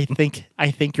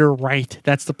think you're right.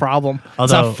 That's the problem. It's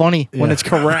Although- not funny when yeah. it's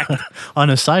correct. On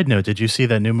a side note, did you see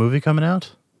that new movie coming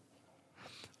out?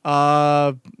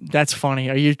 That's funny.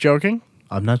 Are you joking?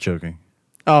 I'm not joking.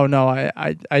 Oh no,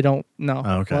 I don't know.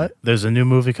 Oh, okay. What? There's a new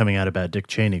movie coming out about Dick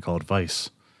Cheney called Vice.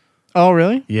 Oh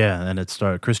really? Yeah,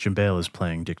 and Christian Bale is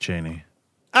playing Dick Cheney.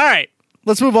 All right.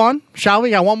 Let's move on, shall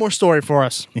we? Got one more story for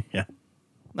us. Yeah.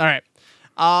 All right.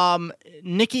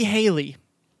 Nikki Haley.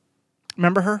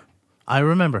 Remember her? I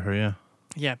remember her, yeah.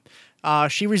 Yeah.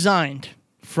 She resigned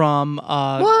from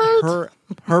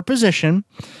her position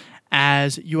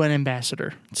as UN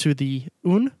ambassador to the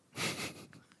UN.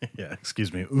 Yeah,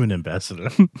 excuse me, un ambassador.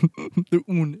 The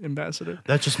UN ambassador.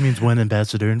 That just means one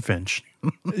ambassador in French.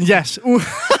 Yes.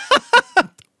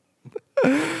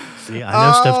 See, I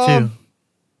know stuff too.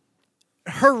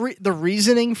 The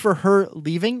reasoning for her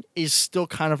leaving is still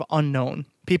kind of unknown.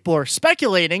 People are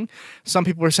speculating. Some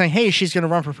people are saying, hey, she's going to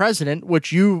run for president,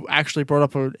 which you actually brought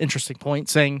up an interesting point,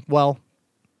 saying, well,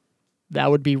 that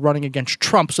would be running against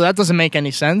Trump. So that doesn't make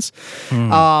any sense.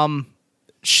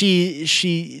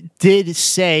 She did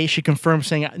say, she confirmed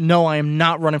saying, no, I am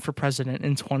not running for president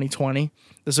in 2020.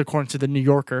 This is according to the New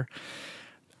Yorker.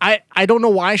 I don't know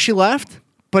why she left,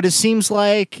 but it seems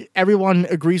like everyone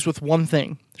agrees with one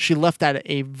thing. She left at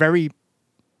a very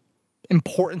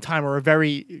important time or a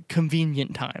very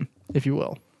convenient time, if you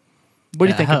will. What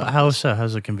do you think about How so?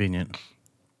 How's it convenient?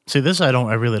 See, this I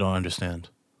really don't understand.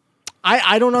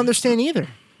 I don't understand either.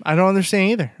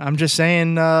 I'm just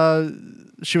saying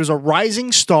she was a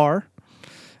rising star,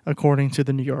 according to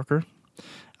the New Yorker.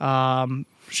 She I'm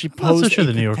not posed so sure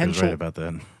the New Yorker's right about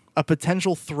that. a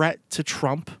potential threat to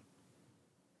Trump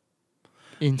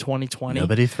in 2020.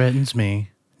 Nobody threatens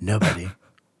me. Nobody.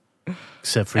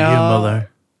 Except for you, Mueller.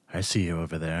 I see you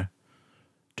over there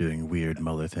doing weird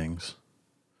Mueller things.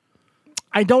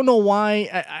 I don't know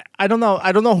why. I don't know.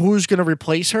 I don't know who's going to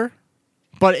replace her.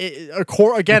 But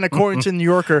according to the New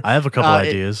Yorker, I have a couple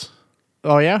ideas.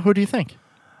 Oh yeah, who do you think?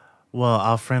 Well,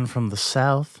 our friend from the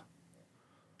South,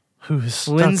 who has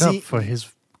stuck Lindsey- up for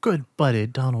his good buddy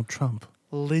Donald Trump.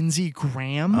 Lindsey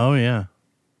Graham? Oh yeah.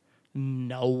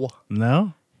 No.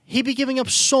 No? He'd be giving up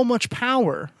so much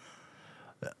power.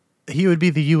 He would be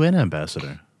the UN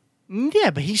ambassador. Yeah,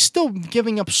 but he's still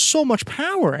giving up so much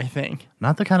power, I think.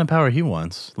 Not the kind of power he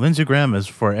wants. Lindsey Graham has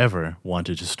forever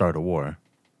wanted to start a war.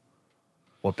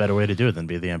 What better way to do it than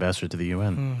be the ambassador to the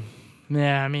UN?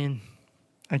 Yeah, I mean,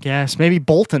 I guess. Maybe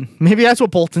Bolton. Maybe that's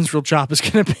what Bolton's real job is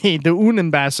going to be, the UN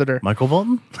ambassador. Michael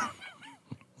Bolton?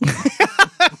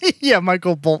 Yeah,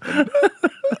 Michael Bolton.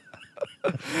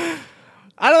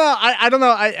 I don't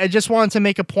know. I just wanted to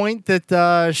make a point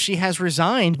that she has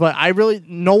resigned, but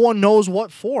no one knows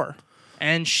what for.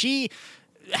 And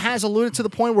has alluded to the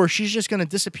point where she's just going to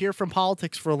disappear from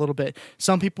politics for a little bit.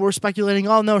 Some people were speculating,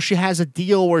 oh no, she has a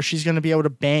deal where she's going to be able to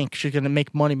bank. She's going to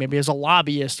make money, maybe as a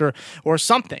lobbyist or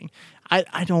something.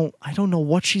 I don't know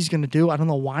what she's going to do. I don't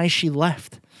know why she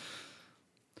left.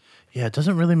 Yeah, it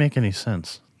doesn't really make any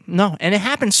sense. No, and it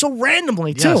happened so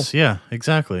randomly too. Yes, yeah,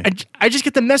 exactly. I just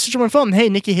get the message on my phone, hey,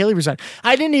 Nikki Haley resigned.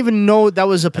 I didn't even know that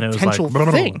was a And it was potential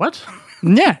like, thing. What?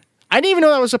 Yeah, I didn't even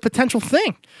know that was a potential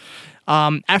thing.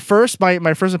 At first,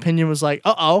 my first opinion was like,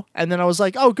 uh-oh. And then I was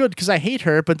like, oh, good, because I hate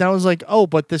her. But then I was like, oh,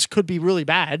 but this could be really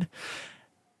bad.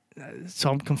 So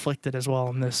I'm conflicted as well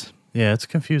on this. Yeah, it's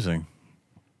confusing.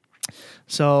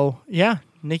 So, yeah,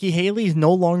 Nikki Haley is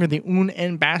no longer the UN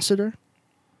ambassador.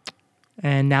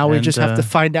 And now we just have to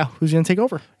find out who's going to take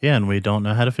over. Yeah, and we don't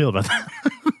know how to feel about that.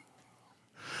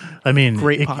 I mean,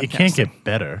 Great it can't get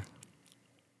better.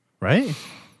 Right?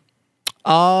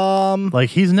 Like,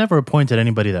 he's never appointed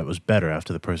anybody that was better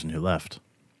after the person who left.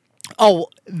 Oh,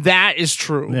 that is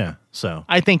true. Yeah, so.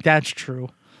 I think that's true.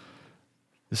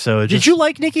 So did you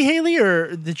like Nikki Haley,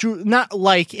 or did you not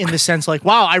like in the sense like,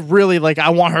 wow, I really like, I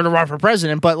want her to run for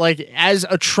president, but like as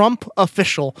a Trump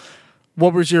official,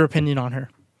 what was your opinion on her?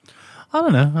 I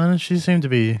don't know. She seemed to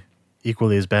be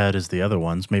equally as bad as the other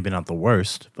ones. Maybe not the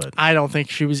worst, but I don't think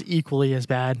she was equally as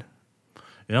bad.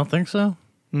 You don't think so?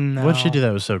 No. What'd she do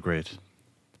that was so great?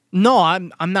 No,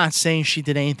 I'm not saying she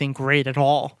did anything great at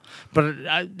all. But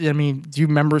I mean, do you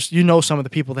remember? You know some of the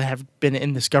people that have been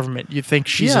in this government. You think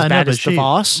she's as bad as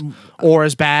DeVos, or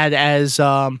as bad as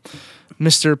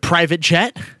Mr. Private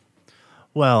Jet?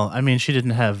 Well, I mean, she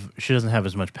doesn't have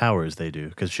as much power as they do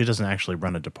because she doesn't actually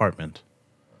run a department.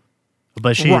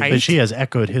 But she has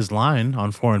echoed his line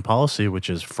on foreign policy, which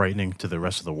is frightening to the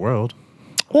rest of the world.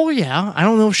 Oh, yeah. I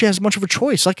don't know if she has much of a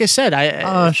choice. Like I said,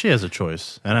 she has a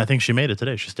choice. And I think she made it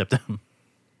today. She stepped down.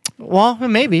 Well,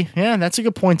 maybe. Yeah, that's a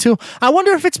good point, too. I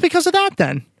wonder if it's because of that,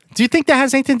 then. Do you think that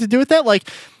has anything to do with that? Like,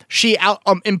 she out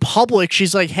in public,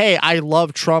 she's like, hey, I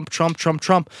love Trump.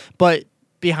 But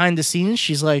behind the scenes,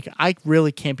 she's like, I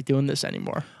really can't be doing this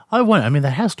anymore. I mean,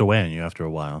 that has to weigh on you after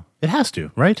a while. It has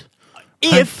to, right?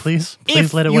 Please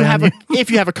let it weigh on you. If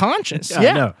you have a conscience, yeah.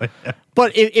 I know.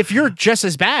 But if you're just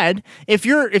as bad, if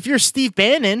you're Steve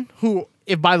Bannon, who,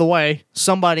 if by the way,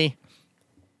 somebody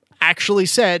actually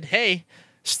said, hey,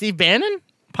 Steve Bannon,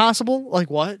 possible? Like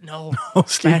what? No.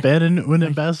 Steve Bannon, UN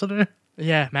ambassador?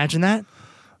 Yeah, imagine that.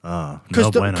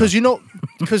 Because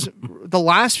the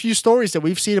last few stories that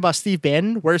we've seen about Steve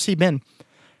Bannon, where's he been?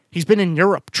 He's been in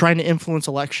Europe trying to influence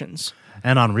elections.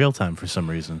 And on real time for some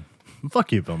reason.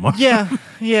 Fuck you, Bill Maher.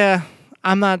 Yeah.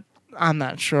 I'm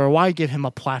not sure. Why give him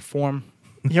a platform?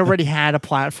 He already had a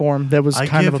platform that was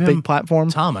kind of a big platform.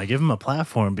 Tom, I give him a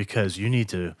platform because you need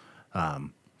to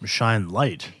shine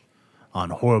light on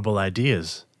horrible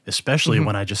ideas, especially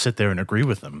when I just sit there and agree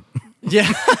with them.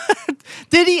 Yeah.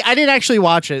 Did he? I didn't actually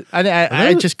watch it.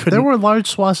 I just couldn't. There were large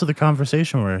swaths of the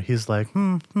conversation where he's like,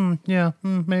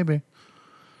 maybe.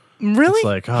 Really? It's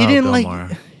like, he didn't Bill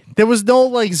Maher. There was no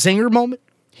like zinger moment?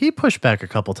 He pushed back a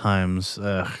couple times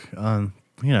on,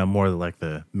 more like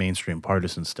the mainstream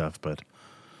partisan stuff, but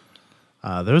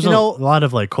there was a lot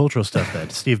of like cultural stuff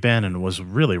that Steve Bannon was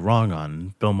really wrong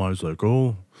on. Bill Maher's like,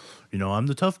 I'm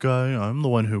the tough guy. I'm the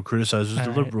one who criticizes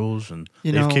the liberals, and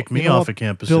they've kicked me off of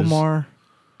campuses. Bill Maher,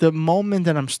 the moment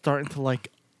that I'm starting to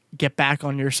like get back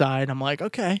on your side, I'm like,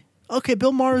 okay,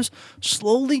 Bill Maher is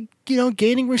slowly,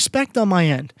 gaining respect on my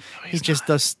end. He just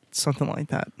does something like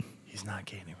that. He's not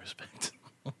gaining respect.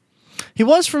 He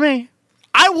was for me.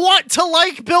 I want to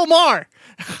like Bill Maher.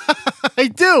 I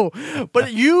do.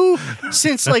 But you,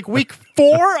 since like week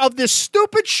 4 of this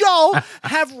stupid show,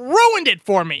 have ruined it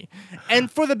for me.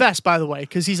 And for the best, by the way,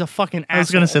 because he's a fucking asshole. I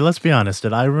was going to say, let's be honest.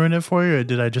 Did I ruin it for you, or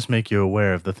did I just make you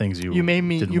aware of the things you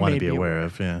didn't want to be aware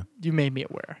of? Yeah. You made me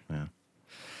aware. Yeah.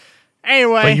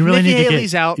 Anyway, but you really Nikki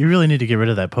Haley's out. You really need to get rid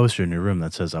of that poster in your room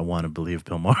that says, I want to believe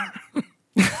Bill Maher.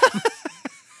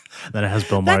 That it has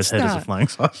Bill Maher's head as a flying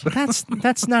saucer.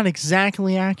 That's not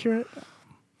exactly accurate.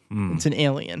 It's an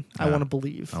alien. I want to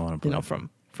believe.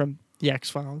 From the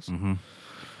X-Files. Mm-hmm.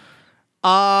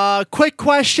 Quick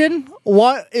question.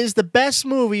 What is the best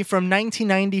movie from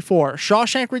 1994?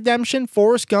 Shawshank Redemption,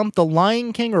 Forrest Gump, The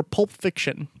Lion King, or Pulp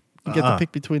Fiction? You get to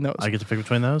pick between those. I get to pick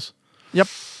between those? Yep.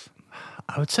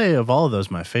 I would say of all of those,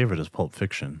 my favorite is Pulp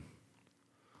Fiction.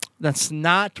 That's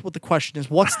not what the question is.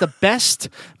 What's the best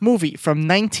movie from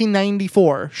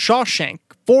 1994? Shawshank,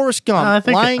 Forrest Gump,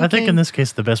 Lion King. I think in this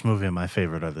case, the best movie and my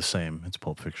favorite are the same. It's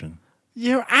Pulp Fiction.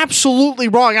 You're absolutely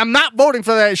wrong. I'm not voting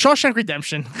for that. Shawshank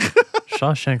Redemption.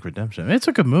 Shawshank Redemption. It's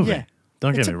a good movie. Yeah.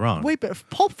 Don't get me wrong. Wait, but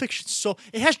Pulp Fiction,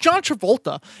 it has John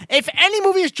Travolta. If any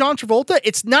movie has John Travolta,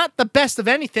 it's not the best of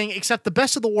anything except the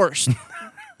best of the worst.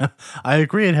 I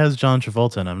agree it has John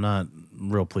Travolta, and I'm not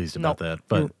real pleased about that.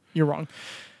 But you're wrong.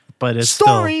 But it's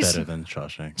Stories- still better than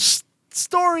Shawshank.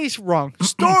 Stories wrong.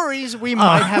 Stories we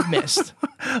might have missed.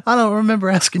 I don't remember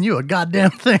asking you a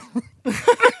goddamn thing.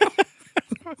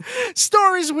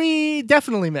 Stories we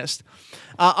definitely missed.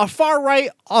 A far-right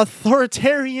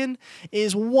authoritarian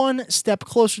is one step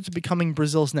closer to becoming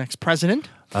Brazil's next president.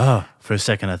 Oh, for a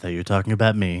second I thought you were talking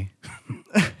about me.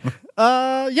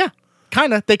 Yeah,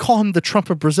 kind of. They call him the Trump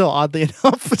of Brazil, oddly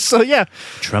enough. So, yeah.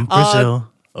 Trump Brazil,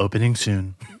 opening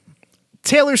soon.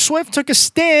 Taylor Swift took a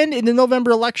stand in the November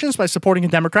elections by supporting a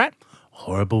Democrat.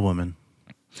 Horrible woman.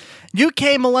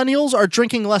 UK millennials are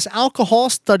drinking less alcohol,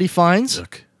 study finds.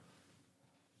 Look.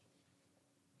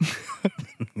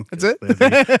 That's it?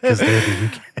 Because they're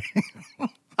the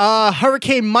UK.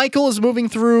 Hurricane Michael is moving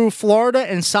through Florida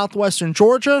and southwestern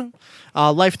Georgia.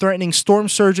 Life-threatening storm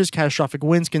surges, catastrophic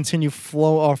winds continue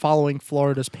following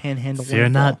Florida's panhandle. Fear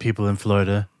not, people in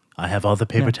Florida. I have all the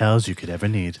paper towels you could ever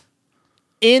need.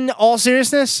 In all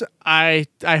seriousness, I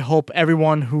hope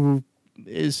everyone who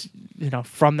is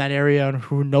from that area and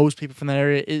who knows people from that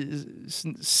area is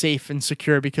safe and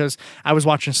secure, because I was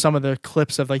watching some of the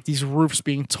clips of like these roofs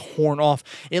being torn off.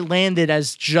 It landed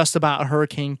as just about a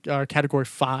hurricane category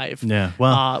 5. Yeah,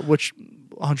 well, which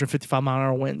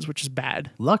 155-mile-an-hour winds, which is bad.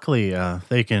 Luckily,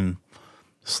 they can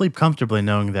sleep comfortably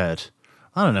knowing that,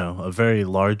 I don't know, a very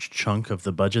large chunk of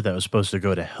the budget that was supposed to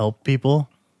go to help people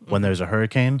when there's a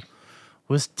hurricane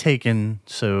was taken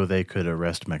so they could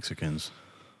arrest Mexicans.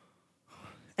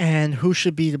 And who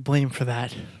should be to blame for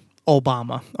that?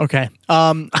 Obama. Okay.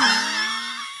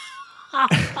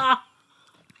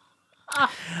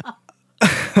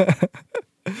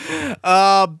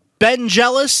 Ben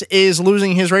Jealous is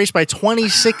losing his race by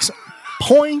 26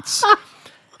 points.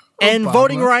 And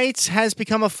voting rights has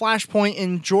become a flashpoint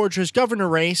in Georgia's governor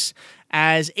race,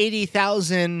 as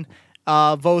 80,000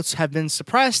 votes have been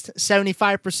suppressed.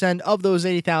 75% of those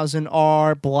 80,000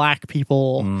 are black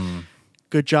people.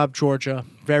 Good job, Georgia.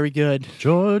 Very good.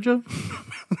 Georgia.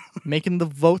 Making the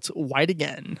votes white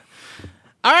again.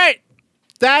 All right.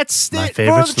 That's My it for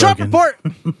favorite the Trump slogan. Report.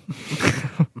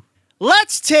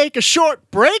 Let's take a short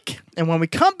break. And when we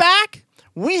come back,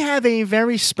 we have a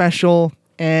very special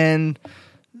and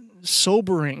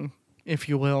sobering, if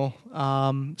you will,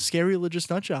 scary religious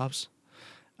nut jobs.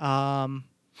 You're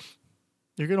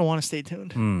going to want to stay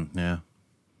tuned. Yeah.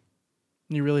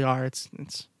 You really are. It's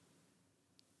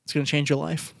going to change your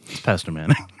life. It's Pastor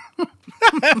Manning.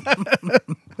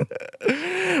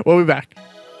 We'll be back.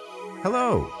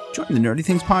 Hello. Join the Nerdy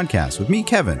Things podcast with me,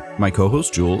 Kevin, my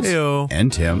co-host Jules, Heyo.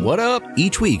 and Tim. What up?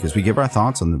 Each week as we give our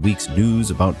thoughts on the week's news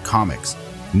about comics,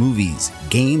 movies,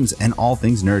 games, and all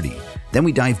things nerdy. Then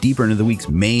we dive deeper into the week's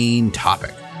main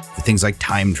topic, with things like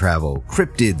time travel,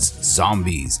 cryptids,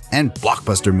 zombies, and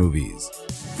blockbuster movies.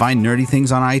 Find Nerdy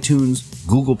Things on iTunes,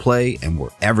 Google Play, and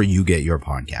wherever you get your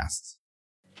podcasts.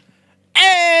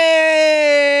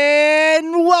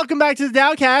 And welcome back to the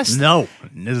Dowcast. No,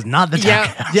 this is not the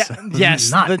Dowcast. Yes, This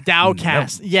is not. the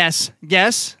Dowcast. No, Yes.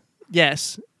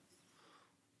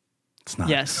 it's not.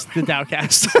 Yes, the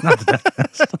Dowcast.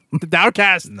 The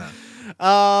Dowcast. No.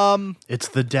 Um, It's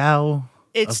the Dow.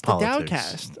 it's of the politics.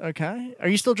 Dowcast. Okay. Are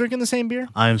you still drinking the same beer?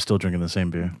 I am still drinking the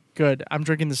same beer. Good. I'm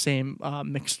drinking the same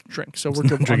mixed drink, so we're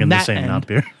good. I'm drinking on the that same end. not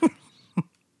beer.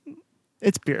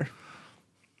 It's beer.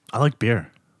 I like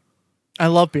beer. I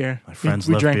love beer. My friends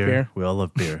we love drank beer. We all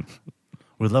love beer.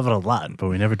 We love it a lot, but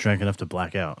we never drank enough to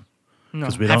black out. No.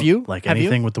 Because we Have don't you? like Have you?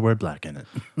 anything with the word black in it.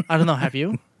 I don't know. Have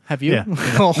you? Have you? Yeah.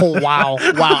 Oh, wow.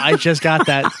 Wow. I just got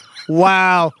that.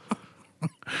 Wow.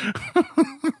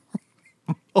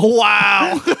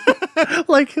 Wow.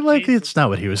 like it's not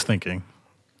what he was thinking.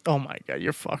 Oh my God,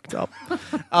 you're fucked up.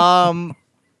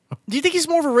 Do you think he's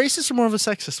more of a racist or more of a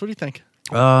sexist? What do you think?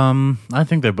 I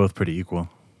think they're both pretty equal.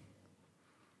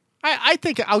 I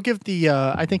think I'll give the.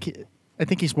 I think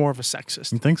he's more of a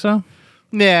sexist. You think so?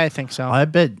 Yeah, I think so. I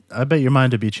bet your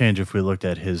mind would be changed if we looked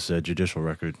at his judicial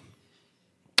record.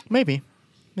 Maybe.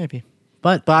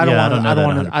 But I don't yeah, want. I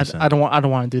don't want to. 100%. I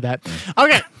don't want to do that.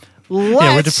 Okay.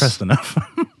 Yeah, we're depressed enough.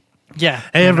 Yeah.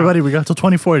 Hey, everybody, we got till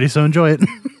 2040, so enjoy it.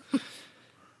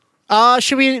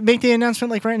 Should we make the announcement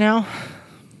like right now?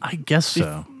 I guess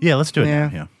so. Yeah, let's do it now.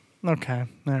 Yeah. Okay.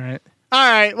 All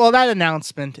right. Well, that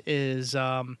announcement is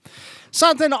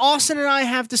something Austin and I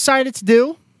have decided to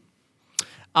do.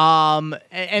 And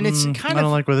it's kind I of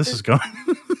don't like where this is going.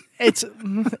 it's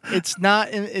not.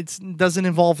 It doesn't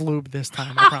involve lube this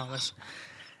time. I promise.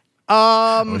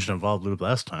 We should involve lube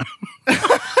last time.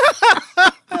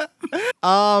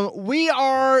 We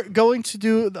are going to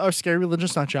do our Scary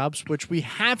Religious Nut Jobs, which we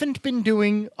haven't been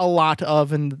doing a lot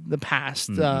of in the past,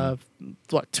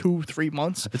 2-3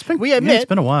 months. We admit, it's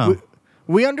been a while.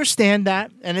 We understand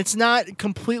that, and it's not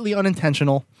completely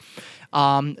unintentional.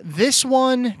 This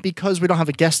one, because we don't have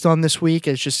a guest on this week,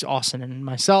 it's just Austin and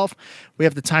myself. We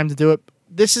have the time to do it.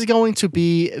 This is going to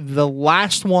be the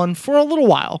last one for a little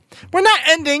while. We're not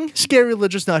ending Scary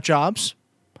Religious Nut Jobs.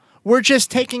 We're just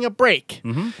taking a break.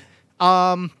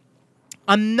 I'm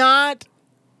not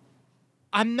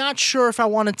sure if I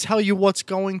want to tell you what's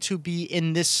going to be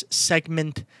in this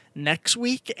segment next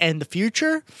week and the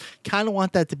future. Kind of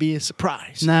want that to be a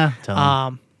surprise. Nah, tell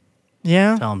him.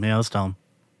 Yeah? Tell him. Yeah, let's tell him.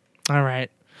 All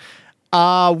right.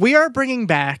 We are bringing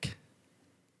back,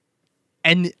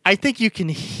 and I think you can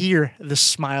hear the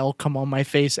smile come on my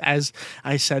face as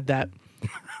I said that.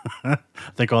 I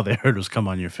think all they heard was come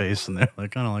on your face, and they're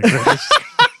like, I don't like this.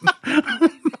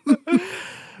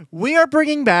 We are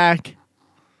bringing back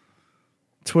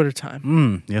Twitter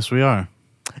time. Yes, we are.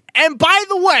 And by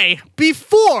the way,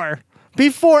 before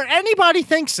anybody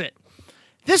thinks it,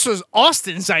 this was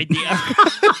Austin's idea.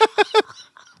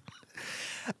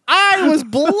 I was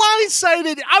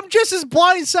blindsided. I'm just as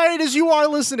blindsided as you are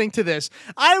listening to this.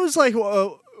 I was like,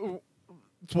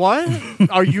 what?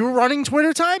 Are you running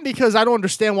Twitter time? Because I don't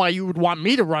understand why you would want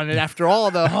me to run it after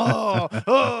all the,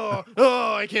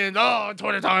 I can't,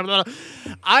 Twitter time. Blah, blah.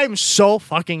 I'm so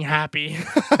fucking happy.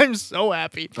 I'm so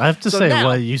happy. I have to say, now,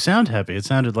 well, you sound happy. It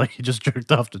sounded like you just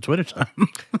jerked off to Twitter time.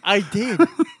 I did.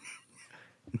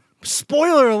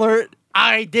 Spoiler alert.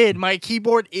 I did. My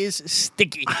keyboard is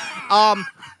sticky.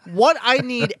 What I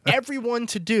need everyone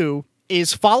to do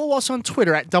is follow us on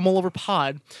Twitter at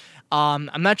DumbleOverPod. I'm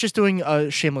not just doing a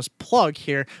shameless plug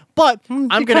here, but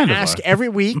I'm going to ask every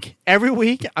week. Every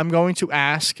week, I'm going to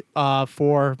ask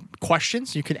for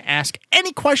questions. You can ask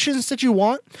any questions that you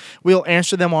want. We'll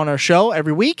answer them on our show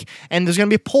every week, and there's going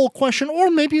to be a poll question or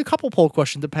maybe a couple poll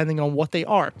questions depending on what they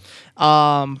are.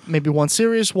 Maybe one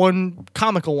serious, one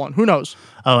comical one. Who knows?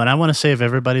 Oh, and I want to save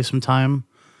everybody some time.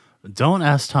 Don't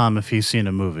ask Tom if he's seen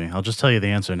a movie. I'll just tell you the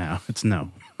answer now. It's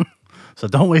no. So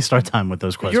don't waste our time with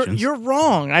those questions. You're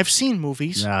wrong. I've seen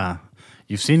movies. Yeah.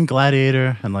 You've seen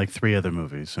Gladiator and like 3 other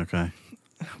movies, okay?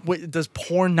 Wait, does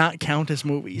porn not count as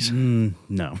movies?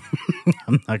 No.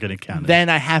 I'm not going to count it. Then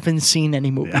I haven't seen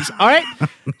any movies. Yeah. All right?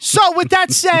 So with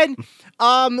that said,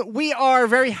 we are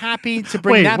very happy to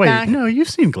bring that back. No, you've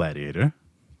seen Gladiator.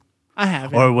 I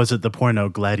haven't. Or was it the porno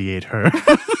Gladiator?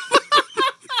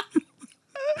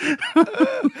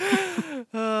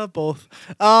 Both.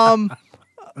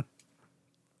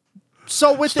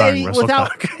 So without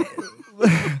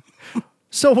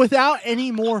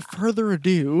any more further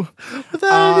ado,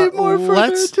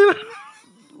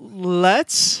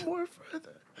 let's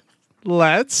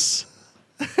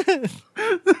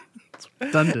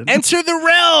enter the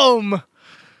realm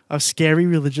of Scary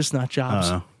Religious Nut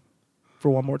Jobs for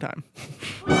one more time.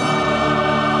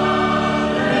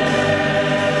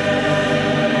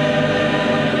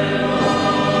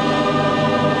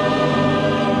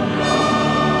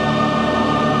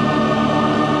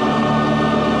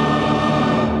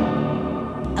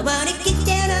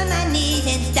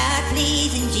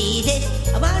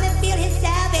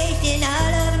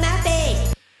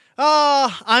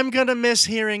 I'm gonna miss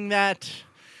hearing that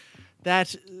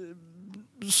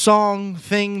song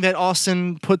thing that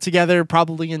Austin put together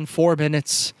probably in 4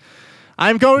 minutes.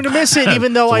 I'm going to miss it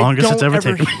even though I don't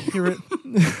ever hear it.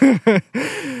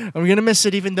 I'm gonna miss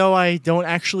it even though I don't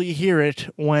actually hear it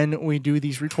when we do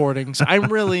these recordings.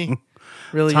 I'm really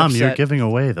Tom, upset. you're giving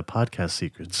away the podcast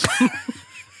secrets.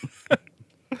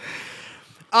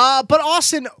 But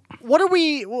Austin,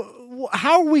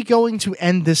 how are we going to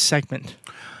end this segment?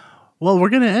 Well, we're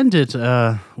going to end it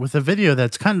with a video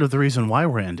that's kind of the reason why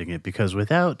we're ending it, because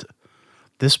without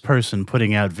this person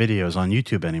putting out videos on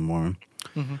YouTube anymore,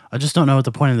 I just don't know what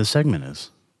the point of the segment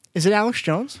is. Is it Alex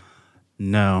Jones?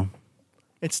 No.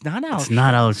 It's not Alex. It's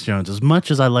not Alex Jones. As much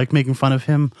as I like making fun of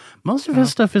him, most of his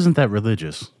stuff isn't that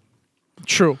religious.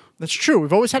 True. That's true.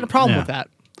 We've always had a problem with that.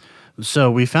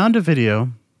 So we found a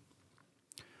video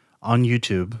on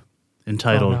YouTube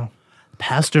entitled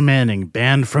Pastor Manning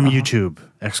banned from YouTube! !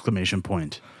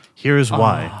 Here is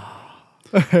why.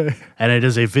 And it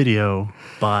is a video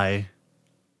by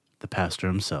the pastor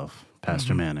himself,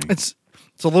 Pastor Manning. It's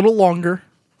a little longer.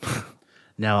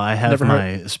 Now I have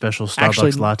my special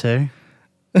Starbucks latte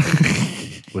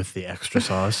with the extra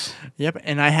sauce. Yep,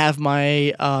 and I have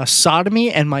my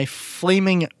sodomy and my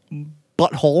flaming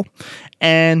butthole,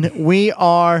 and we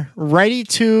are ready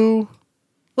to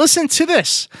listen to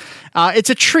this. It's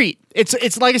a treat.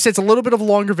 It's like I said, it's a little bit of a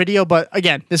longer video, but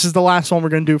again, this is the last one we're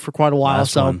going to do for quite a while,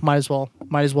 Last so one. might as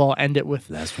well end it with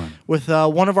Last one. with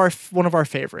one of our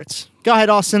favorites. Go ahead,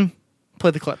 Austin.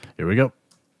 Play the clip. Here we go.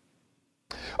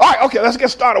 All right, okay, let's get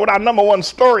started with our number one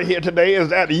story here today is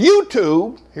that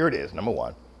YouTube, here it is, number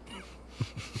one.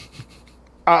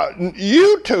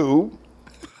 YouTube.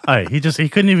 All right, he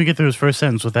couldn't even get through his first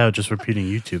sentence without just repeating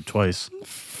YouTube twice.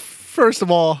 First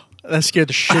of all, that scared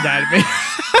the shit out of me.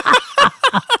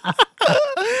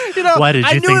 Why did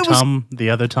I you knew think it was- Tom, the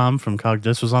other Tom from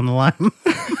Cogdis, was on the line?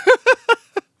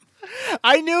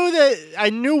 I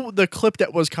knew the clip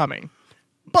that was coming,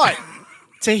 but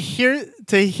to hear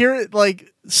it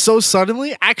like so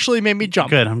suddenly actually made me jump.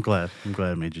 Good, I'm glad. I'm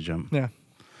glad it made you jump. Yeah.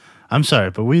 I'm sorry,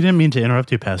 but we didn't mean to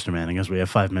interrupt you, Pastor Manning, as we have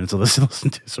 5 minutes of this to listen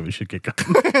to, so we should get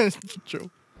going. True.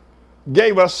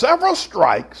 Gave us several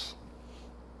strikes,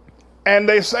 and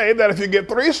they say that if you get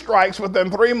 3 strikes within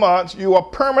 3 months, you are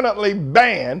permanently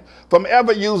banned from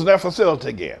ever using their facility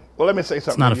again. Well, let me say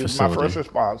something. not a My facility. first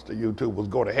response to YouTube was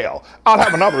go to hell. I'll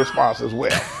have another response as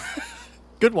well.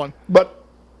 Good one. But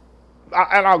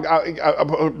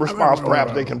a response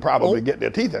perhaps they can probably get their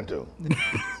teeth into.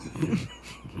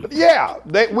 But yeah,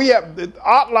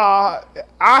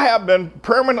 I have been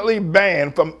permanently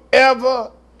banned from ever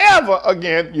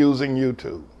again using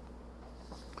YouTube.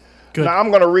 Good. Now I'm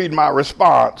going to read my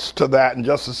response to that in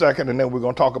just a second, and then we're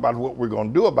going to talk about what we're going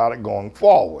to do about it going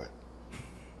forward.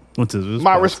 What's his response?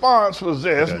 My response was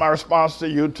this. Okay. My response to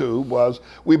YouTube was,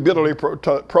 we bitterly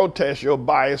protest your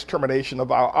biased termination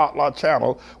of our Outlaw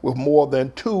channel with more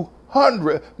than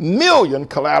 200 million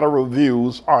collateral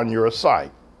views on your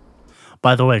site.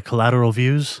 By the way, Collateral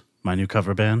Views, my new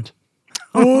cover band.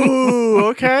 Ooh,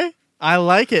 okay. I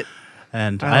like it.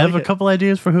 And I I have like a it. couple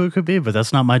ideas for who it could be, but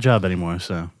that's not my job anymore,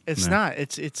 so. It's no. not.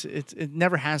 It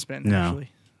never has been, No. actually.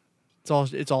 It's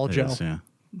all It Joe. is, yeah.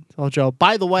 It's all Joe.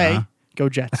 By the way, Huh? go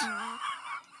Jets.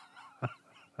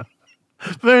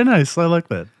 Very nice. I like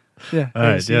that. Yeah. All you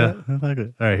right, see yeah. that? I like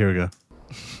it. All right, here we go.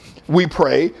 We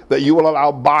pray that you will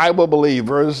allow Bible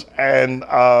believers and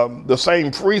the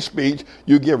same free speech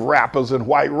you give rappers and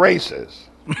white races.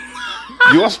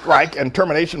 Your strike and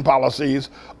termination policies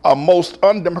are most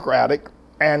undemocratic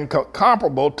and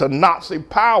comparable to Nazi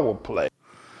power play.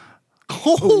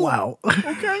 Oh, Wow.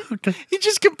 okay. He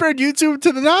just compared YouTube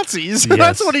to the Nazis.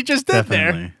 That's Yes, what he just did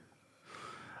there. definitely.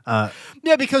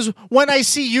 Yeah, because when I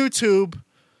see YouTube,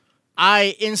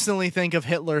 I instantly think of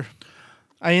Hitler.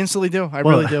 I instantly do. I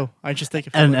Well, really do. I just think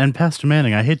of Hitler. And Pastor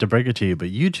Manning, I hate to break it to you, but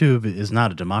YouTube is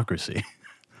not a democracy.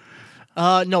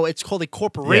 No, it's called a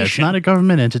corporation. Yeah, it's not a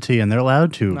government entity, and they're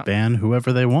allowed to ban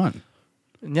whoever they want.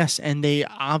 Yes, and they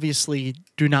obviously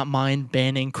do not mind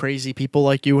banning crazy people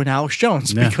like you and Alex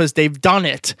Jones Yeah. because they've done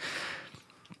it.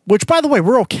 Which, by the way,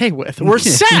 we're okay with. We're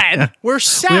sad. We're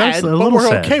sad, a but little we're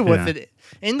sad, okay with yeah. it.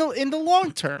 In the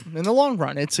long term, in the long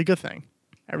run, it's a good thing.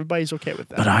 Everybody's okay with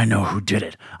that. But I know who did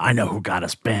it. I know who got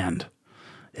us banned.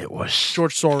 It was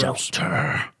George Soros.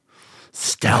 Stelter.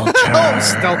 Stelter.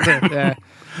 Stelter, yeah.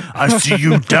 I see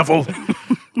you, devil.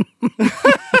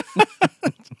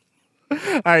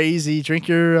 All right, easy. Drink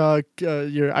your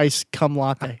ice cum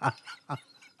latte.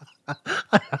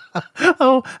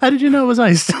 Oh, how did you know it was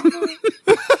iced?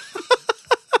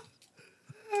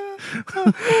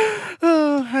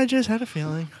 I just had a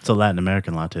feeling. It's a Latin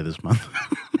American latte this month.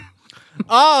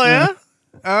 Oh, yeah?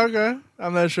 Okay.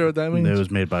 I'm not sure what that means. It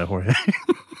was made by Jorge.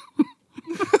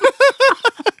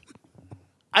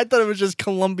 I thought it was just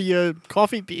Colombia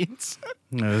coffee beans.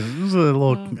 There's a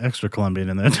little extra Colombian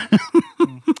in there.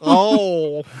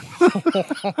 Oh.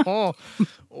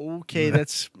 Okay,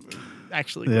 that's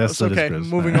actually Yes, gross. that is Okay, gross.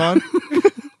 moving on.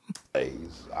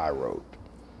 I wrote.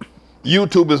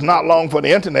 YouTube is not long for the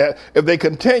internet if they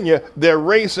continue their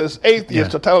racist,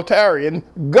 atheist, totalitarian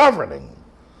governing.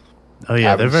 Oh,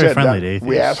 yeah, they're Having very said friendly that, to atheists.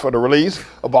 we ask for the release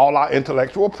of all our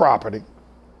intellectual property.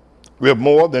 We have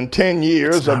more than 10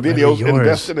 years It's of not really videos yours.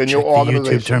 invested in your Check the YouTube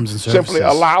organization. terms and Simply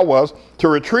services. allow us to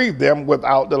retrieve them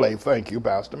without delay. Thank you,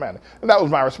 Pastor Manning. And that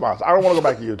was my response. I don't want to go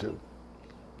back to YouTube.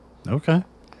 Okay.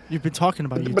 You've been talking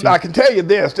about YouTube. But I can tell you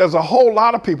this, there's a whole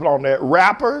lot of people on there,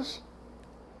 rappers,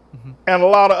 and a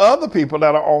lot of other people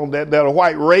that are on that are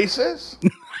white racists.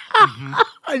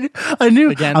 I knew.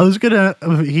 Again. I was gonna.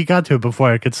 He got to it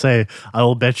before I could say. I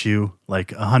will bet you like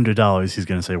 $100. He's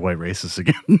gonna say white racist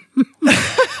again.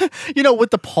 You know,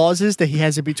 with the pauses that he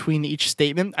has in between each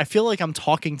statement, I feel like I'm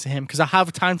talking to him because I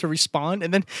have time to respond,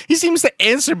 and then he seems to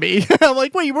answer me. I'm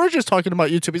like, "Wait, you were just talking about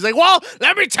YouTube." He's like, "Well,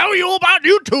 let me tell you about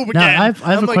YouTube again." Now I have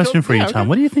I'm a like, question "Oh, for you, yeah, Tom. okay."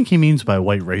 What do you think he means by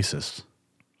white racist?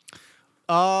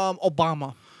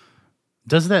 Obama.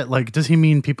 Does he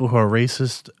mean people who are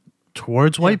racist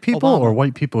towards white people Obama. or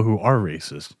white people who are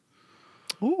racist?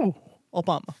 Ooh,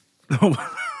 Obama.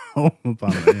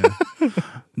 Obama,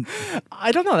 yeah.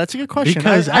 I don't know. That's a good question.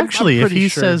 Because I'm actually, if pretty he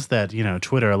sure. says that,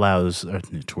 Twitter allows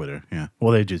Twitter, yeah,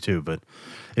 well, they do too. But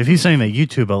if he's saying that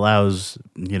YouTube allows,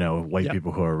 white Yep.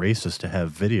 people who are racist to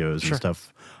have videos Sure. and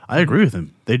stuff, I agree with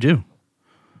him. They do,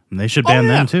 and they should ban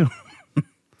them too.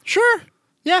 Sure,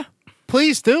 yeah,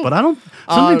 please do. But I don't.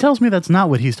 Something tells me that's not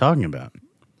what he's talking about.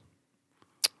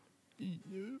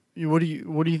 What do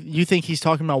you think he's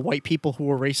talking about? White people who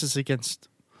are racist against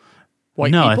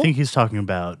white No, people? I think he's talking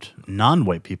about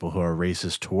non-white people who are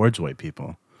racist towards white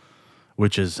people,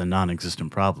 which is a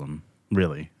non-existent problem,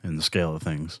 really, in the scale of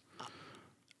things.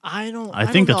 I don't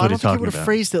think know. that's what I he's don't think talking he would have about.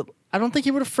 phrased it. I don't think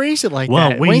he would have phrased it like Well,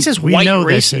 that. When he says we white know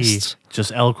racists. that he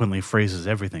just eloquently phrases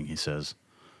everything he says.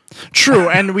 True,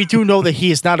 and we do know that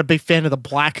he is not a big fan of the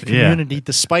black community,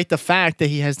 despite the fact that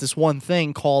he has this one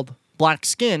thing called black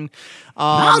skin.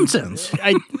 Nonsense.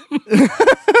 I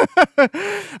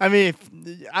mean,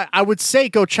 I would say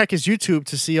go check his YouTube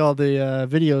to see all the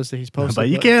videos that he's posted. But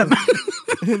you can't.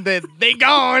 they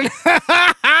gone.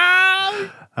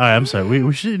 All right, I'm sorry.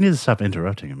 We should need to stop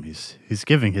interrupting him. He's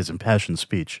giving his impassioned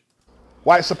speech.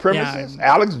 White supremacists.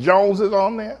 Alex Jones is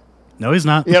on there. No, he's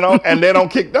not. And they don't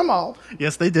kick them off.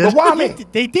 Yes, they did. But why me?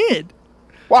 They did.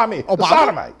 Why me? The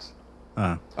sodomites.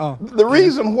 The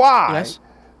reason why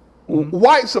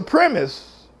white supremacists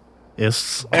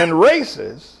Yes. and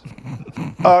racists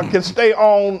can stay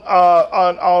on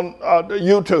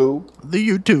YouTube. The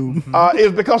YouTube.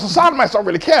 Is because the sodomites don't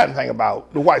really care anything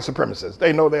about the white supremacists.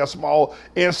 They know they're a small,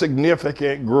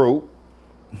 insignificant group.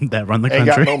 That run the Ain't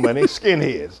country. got no money,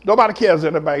 skinheads. Nobody cares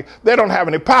anything. They don't have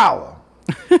any power.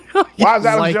 Why is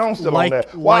Alex Jones still on there?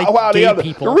 Why are the other?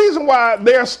 people. The reason why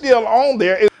they're still on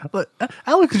there is But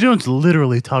Alex Jones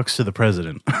literally talks to the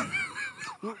president.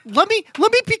 Let me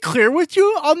be clear with you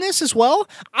on this as well.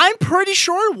 I'm pretty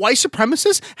sure white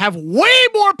supremacists have way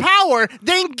more power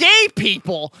than gay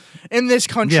people in this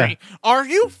country. Yeah. Are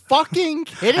you fucking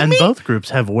kidding And me? both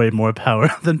groups have way more power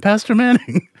than Pastor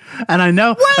Manning. And I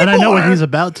know I know what more. he's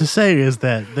about to say is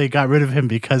that they got rid of him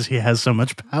because he has so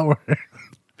much power.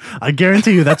 I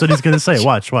guarantee you that's what he's going to say.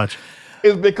 Watch.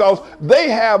 is because they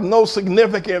have no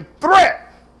significant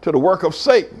threat to the work of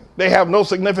Satan. They have no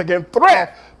significant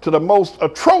threat to the most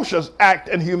atrocious act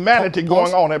in humanity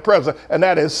going on at present, and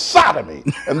that is sodomy.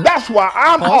 And that's why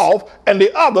I'm off and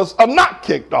the others are not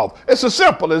kicked off. It's as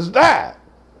simple as that.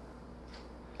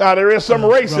 Now, there is some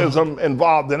racism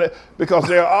involved in it because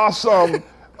there are some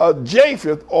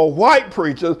Japheth or white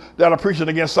preachers that are preaching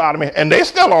against sodomy, and they're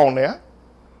still on there.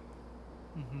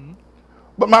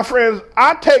 But my friends,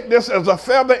 I take this as a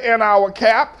feather in our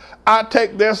cap. I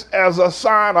take this as a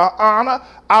sign of honor.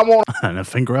 I want And a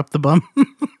finger up the bum.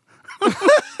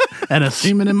 And a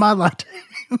semen in my latte.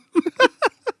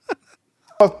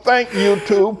 to thank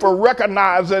YouTube for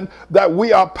recognizing that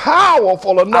we are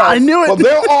powerful enough I knew it. for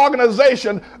their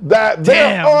organization that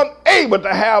they're unable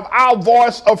to have our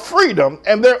voice of freedom,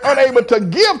 and they're unable to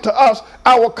give to us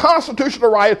our constitutional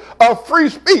right of free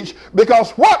speech, because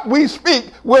what we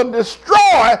speak will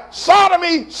destroy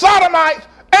sodomy, sodomites,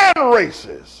 and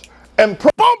racists. And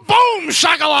boom, boom,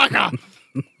 shakalaka.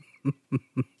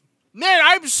 Man,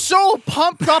 I'm so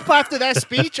pumped up after that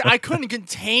speech, I couldn't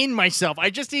contain myself. I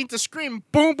just need to scream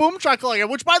boom, boom, shakalaka,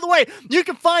 which, by the way, you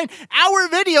can find our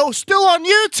video still on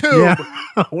YouTube.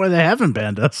 Yeah. Where they haven't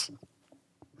banned us.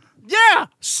 Yeah,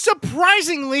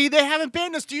 surprisingly, they haven't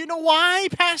banned us. Do you know why,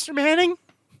 Pastor Manning?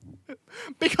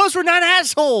 Because we're not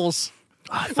assholes.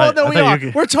 Well, no, we are.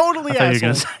 We're totally I thought you were going to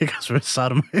assholes. say because we're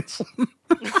sodomites.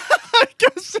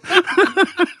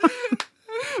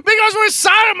 Because we're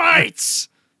sodomites.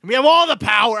 We have all the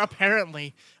power,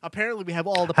 apparently. Apparently, we have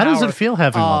all the How power. does it feel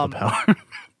having all the power?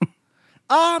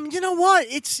 You know what?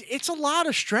 It's a lot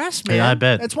of stress, man. Yeah, I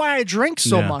bet. That's why I drink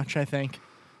so Yeah. much, I think.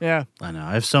 Yeah. I know.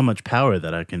 I have so much power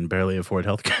that I can barely afford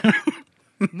healthcare.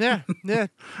 Yeah.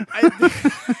 I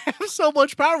have so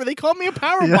much power. They call me a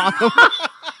power bottom.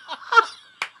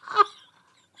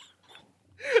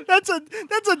 That's a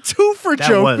twofer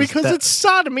joke because it's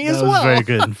sodomy as well. Very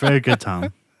good. Very good,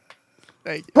 Tom.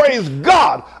 praise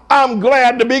God, I'm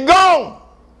glad to be gone.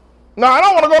 No, I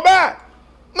don't want to go back.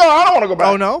 No, I don't want to go back.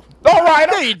 Oh no? Don't write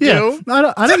Yeah, you do.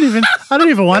 I don't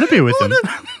even want to be with him.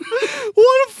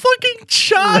 What a fucking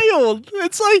child!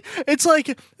 It's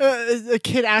like a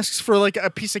kid asks for like a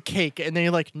piece of cake, and then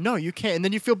you're like, no, you can't. And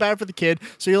then you feel bad for the kid,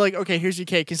 so you're like, okay, here's your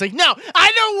cake. He's like, no,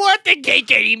 I don't want the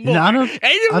cake anymore. No,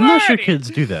 I'm not sure kids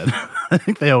do that. I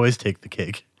think they always take the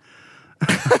cake.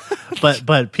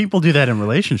 but people do that in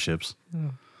relationships.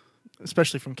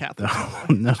 Especially from Catholics.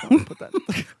 No.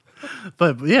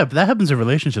 But yeah, but that happens in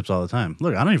relationships all the time.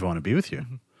 Look, I don't even want to be with you.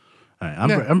 All right,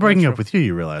 I'm breaking up with you.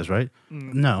 You realize, right?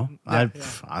 No, I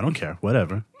don't care.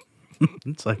 Whatever.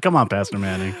 It's like, come on, Pastor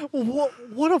Manning.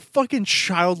 What a fucking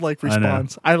childlike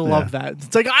response. I love that.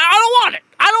 It's like, I don't want it.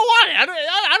 I don't want it.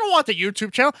 I don't want the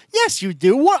YouTube channel. Yes, you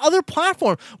do. What other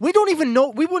platform? We don't even know.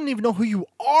 We wouldn't even know who you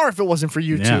are if it wasn't for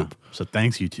YouTube. Yeah. So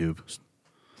thanks, YouTube.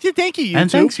 Yeah, thank you, YouTube.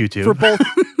 And thanks, YouTube. For both.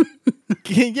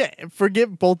 For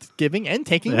both giving and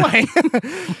taking away.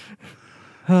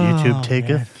 YouTube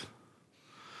taketh.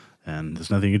 And there's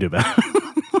nothing you can do about it.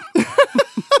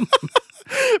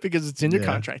 Because it's in your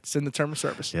contract. It's in the term of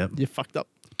service. Yep. You fucked up.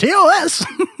 TOS!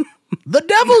 The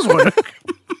devil's work!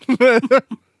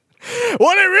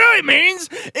 What it really means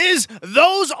is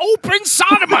those open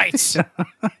sodomites.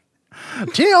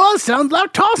 TOS sounds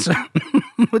like tossing,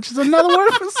 which is another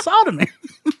word for sodomy.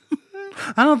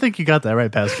 I don't think you got that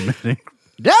right, Pastor Manning.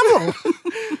 Devil!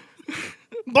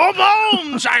 Boom,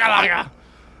 boom, shakalaka.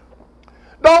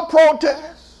 Don't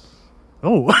protest.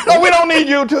 Oh. No, we don't need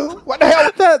you to. What the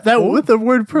hell? The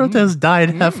word protest died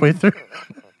halfway through.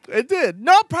 It did.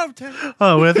 No protest.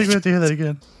 Oh, I think we have to hear that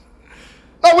again.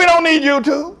 No, we don't need you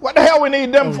to. What the hell we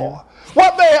need them for?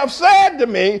 What they have said to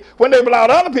me when they've allowed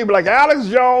other people like Alex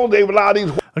Jones, they've allowed these...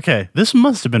 Okay, this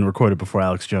must have been recorded before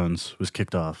Alex Jones was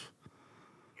kicked off.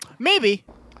 Maybe.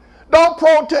 Don't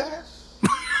protest.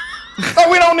 No,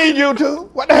 we don't need you to.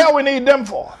 What the hell we need them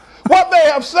for? What they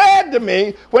have said to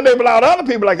me when they've allowed other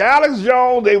people like Alex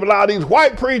Jones, they've allowed these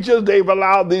white preachers, they've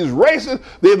allowed these racists,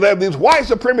 they've allowed these white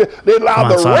supremacists, they allowed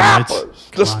the rappers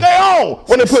to stay on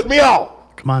when they put me on.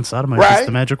 Come on, sodomites. That's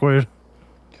the magic word.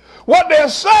 What they're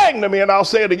saying to me, and I'll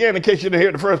say it again in case you didn't hear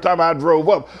it the first time I drove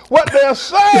up. What they're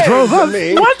saying to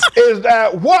me is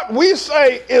that what we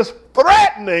say is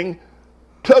threatening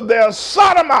to their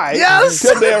sodomites,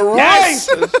 to their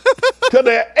racists, to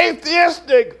their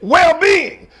atheistic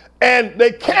well-being. And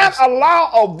they can't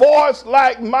allow a voice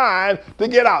like mine to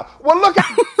get out. Well, look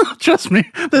at... Trust me,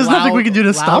 there's nothing we can do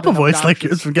to stop a voice like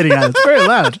yours from getting out. It's very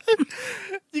loud.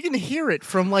 You can hear it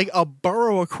from like a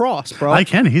borough across, bro. I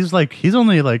can. He's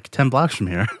only like 10 blocks from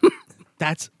here.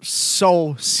 That's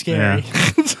so scary.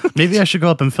 Yeah. Maybe I should go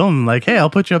up and film him like, hey,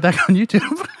 I'll put you back on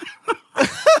YouTube.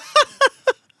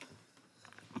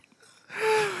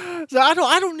 So I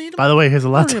don't need him. By the way, here's a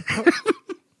lot.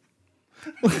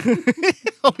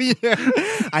 Oh yeah,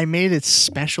 I made it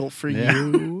special for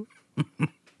you.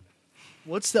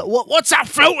 What's that? What's that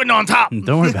floating on top?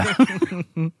 Don't worry about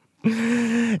it.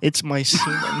 It's my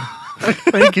semen.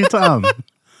 Thank you, Tom.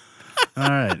 All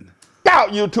right. Out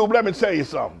YouTube. Let me tell you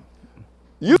something.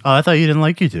 Oh, I thought you didn't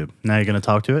like YouTube. Now you're gonna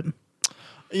talk to it.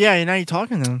 Yeah, now you're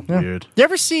talking to him. Yeah. Weird. You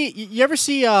ever see?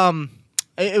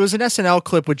 It was an SNL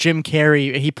clip with Jim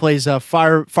Carrey. He plays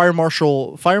Fire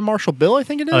Marshal Bill, I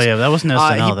think it is. Oh yeah, that wasn't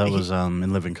SNL. That was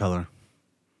in Living Color.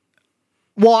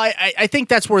 Well, I think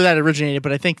that's where that originated,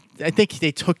 but I think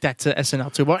they took that to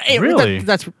SNL too. But hey, really,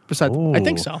 that's besides. I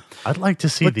think so. I'd like to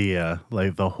see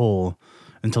the whole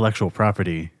intellectual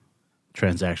property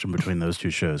transaction between those two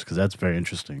shows because that's very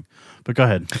interesting. But go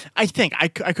ahead. I think I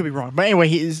could be wrong, but anyway,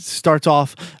 he starts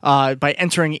off by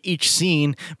entering each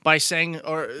scene by saying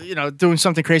or doing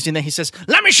something crazy, and then he says,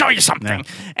 "Let me show you something."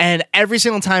 Yeah. And every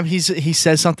single time he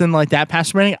says something like that,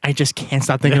 Pastor Manning, I just can't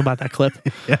stop thinking about that clip.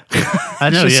 Yeah, I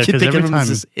know. Yeah, because every time this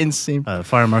is insane.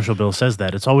 Fire Marshal Bill says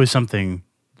that, it's always something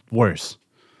worse.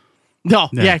 No,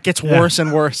 yeah, it gets worse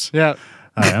and worse. Yeah.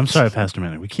 All right, I'm sorry, Pastor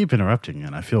Manning. We keep interrupting,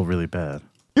 and I feel really bad.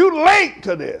 You late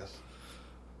to this.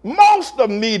 Most of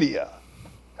media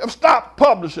have stopped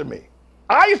publishing me.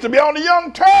 I used to be on the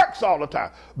Young Turks all the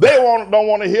time. They don't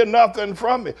want to hear nothing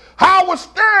from me. Howard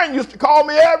Stern used to call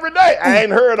me every day. I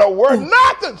ain't heard a word,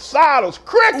 nothing. Silence,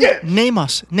 cricket. Name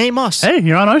us. Hey,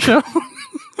 you're on our show.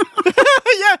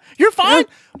 Yeah, you're fine.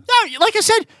 Yeah. No, like I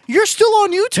said, you're still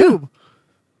on YouTube. Yeah.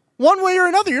 One way or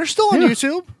another, you're still on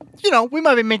YouTube. We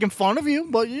might be making fun of you,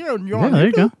 but you're on YouTube. There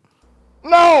you go.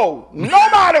 No,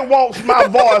 nobody wants my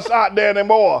voice out there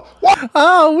anymore. What?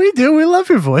 Oh, we do. We love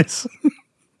your voice.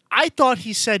 I thought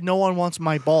he said no one wants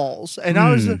my balls, and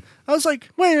I was like,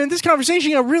 wait a minute, this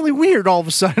conversation got really weird all of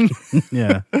a sudden.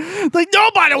 Yeah, like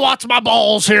nobody wants my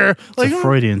balls here. It's like a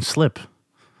Freudian slip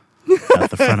at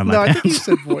the front of my pants. I think he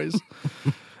said voice.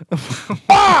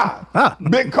 Why?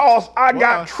 Because I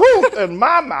got truth in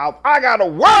my mouth. I got a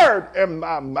word in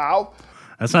my mouth.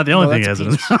 That's not the only thing he has in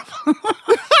his mouth.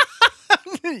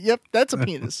 Yep, that's a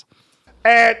penis.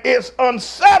 And it's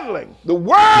unsettling. The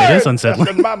word it is unsettling.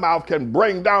 that's in my mouth can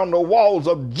bring down the walls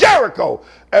of Jericho.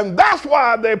 And that's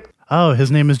why they... Oh, his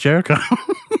name is Jericho.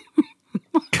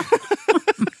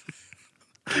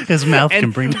 His mouth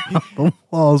can bring down the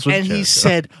walls. And he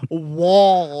said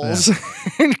walls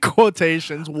in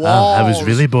quotations. Walls. I was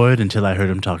really bored until I heard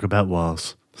him talk about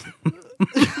walls.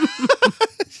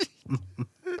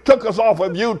 Took us off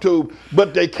of YouTube,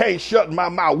 but they can't shut my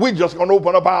mouth. We're just going to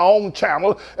open up our own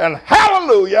channel, and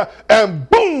hallelujah, and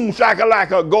boom,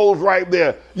 shakalaka goes right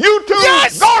there.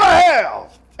 YouTube, go to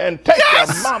hell, and take your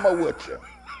mama with you.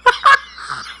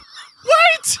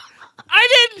 Wait!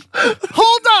 I didn't.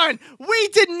 Hold on. We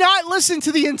did not listen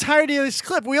to the entirety of this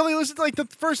clip. We only listened to like the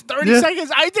first 30 seconds.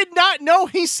 I did not know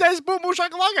he says boom boom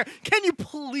shakalaka. Can you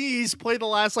please play the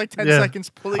last like 10 seconds,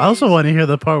 please? I also want to hear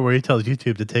the part where he tells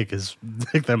YouTube to take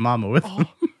their mama with him.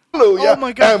 Hallelujah. Oh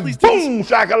my God, and please do boom,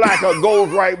 shakalaka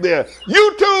goes right there.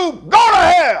 YouTube, go to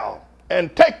hell,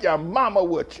 and take your mama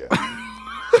with you.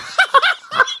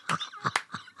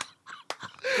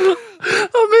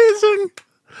 Amazing.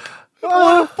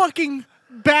 What a fucking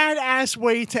badass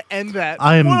way to end that.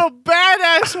 What a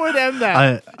badass way to end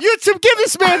that. YouTube, give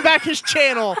this man back his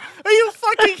channel. Are you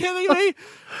fucking kidding me?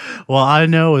 Well, I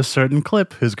know a certain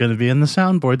clip who's going to be in the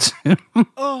soundboard soon.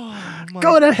 Oh, my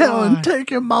Go to hell God. and take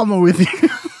your mama with you.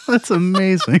 That's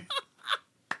amazing.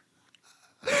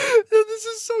 This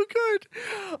is so good.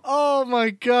 Oh,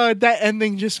 my God. That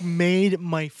ending just made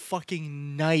my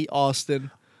fucking night,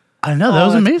 Austin. I know. That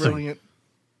was that's amazing. Brilliant.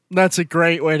 That's a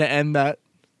great way to end that.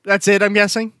 That's it, I'm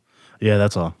guessing? Yeah,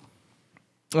 that's all.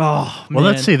 Oh, well,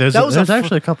 man. let's see. There's That was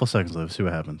actually a couple seconds left. See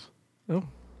what happens. Oh.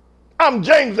 I'm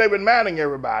James David Manning,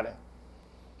 everybody.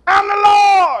 I'm the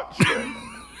Lord.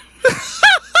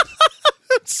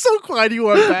 I'm so glad you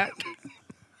went back.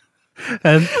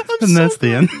 And that's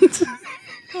the end.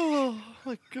 Oh,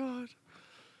 my God.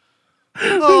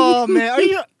 Oh, man.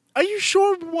 Are you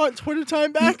sure we want Twitter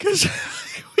time back? Because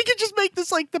we could just make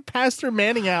this like the Pastor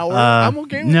Manning hour. I'm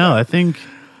okay with no, that.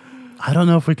 I don't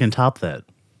know if we can top that.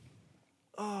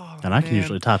 Oh, and I can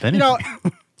usually top anything.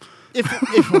 You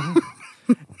know,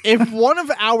 if one of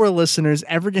our listeners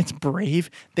ever gets brave,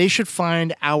 they should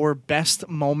find our best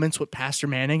moments with Pastor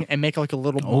Manning and make like a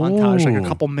little montage, like a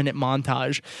couple-minute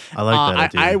montage. I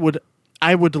like that idea.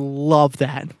 I would love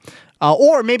that.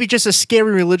 Or maybe just a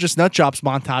scary religious nut jobs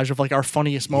montage of like our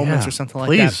funniest moments or something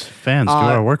like that. Please, fans, do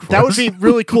our work for that us. would be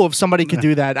really cool if somebody could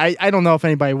do that. I don't know if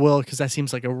anybody will because that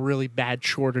seems like a really bad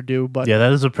chore to do. But yeah,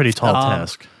 that is a pretty tall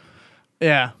task.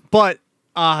 Yeah, but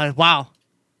wow,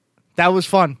 that was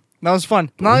fun. That was fun.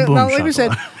 Boom, boom, like we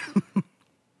said, shakalaka.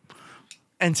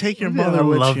 and take your mother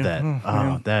with you. I love that.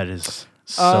 Oh, that is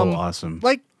so awesome.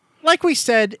 Like we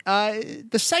said,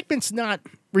 the segment's not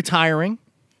retiring.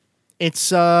 It's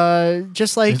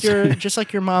just like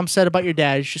your mom said about your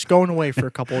dad. He's just going away for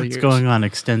a couple of years. It's going on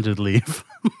extended leave.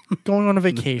 Going on a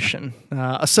vacation,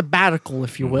 a sabbatical,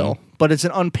 if you will. But it's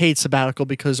an unpaid sabbatical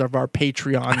because of our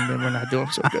Patreon, and we're not doing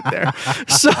so good there.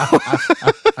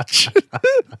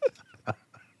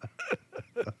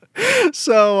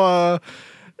 So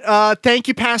thank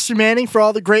you, Pastor Manning, for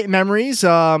all the great memories.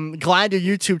 Glad your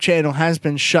YouTube channel has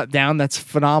been shut down. That's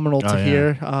phenomenal to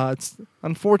hear. It's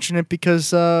unfortunate because,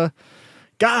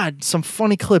 God, some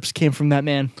funny clips came from that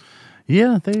man.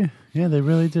 Yeah, they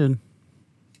really did.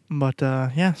 But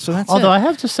so that's Although it. I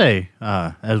have to say,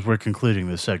 as we're concluding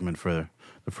this segment for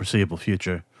the foreseeable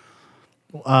future,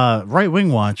 Right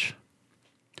Wing Watch,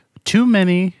 too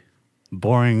many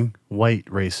boring white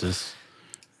racists,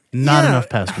 not enough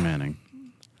Pastor Manning.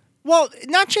 Well,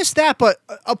 not just that, but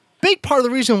a big part of the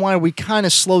reason why we kind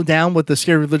of slowed down with the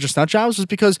scary religious nut jobs is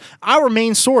because our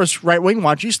main source, Right Wing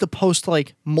Watch, used to post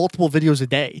like multiple videos a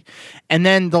day. And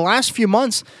then the last few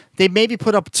months, they maybe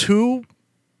put up 2,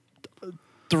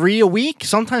 3 a week.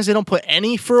 Sometimes they don't put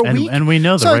any for a week. And we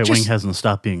know the Right Wing hasn't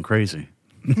stopped being crazy.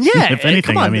 Yeah. If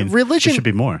anything, come on, I mean, religion there should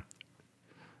be more.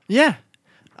 Yeah.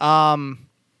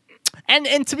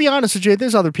 And to be honest with you,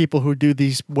 there's other people who do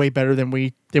these way better than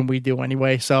we do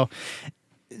anyway. So,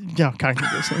 yeah,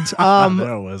 congratulations.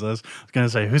 There it was. I was gonna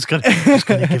say who's gonna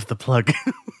give the plug.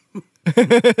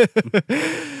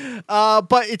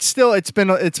 But it's been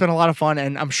a lot of fun,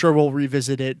 and I'm sure we'll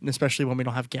revisit it, especially when we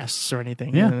don't have guests or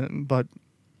anything. Yeah. But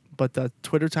the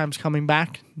Twitter time's coming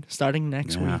back starting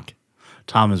next week.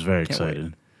 Tom is very Can't excited.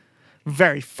 wait.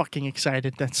 Very fucking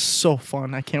excited. That's so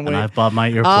fun. I can't wait. And I've bought my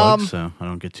earplugs, so I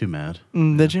don't get too mad.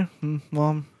 Did you?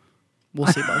 Well, we'll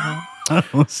see about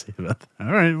that. We'll see about that.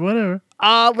 All right, whatever.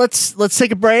 Let's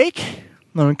take a break.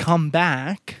 When we come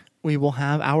back, we will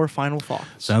have our final thoughts.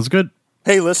 Sounds good.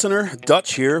 Hey, listener,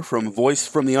 Dutch here from Voice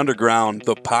from the Underground,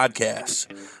 the podcast.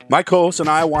 My co-host and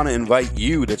I want to invite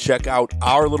you to check out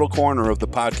our little corner of the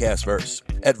podcast verse.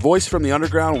 At Voice from the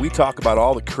Underground, we talk about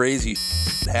all the crazy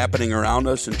happening around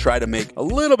us and try to make a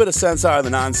little bit of sense out of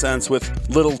the nonsense with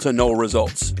little to no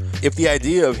results. If the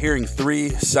idea of hearing three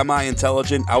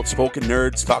semi-intelligent, outspoken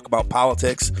nerds talk about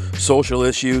politics, social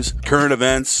issues, current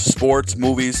events, sports,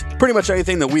 movies, pretty much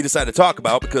anything that we decide to talk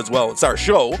about because, well, it's our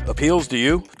show, appeals to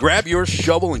you, grab your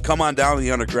shovel and come on down to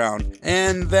the underground,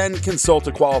 and then consult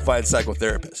a qualified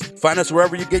psychotherapist. Find us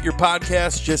wherever you get your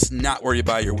podcasts, just not where you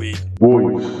buy your weed.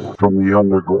 Voice from the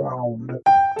underground.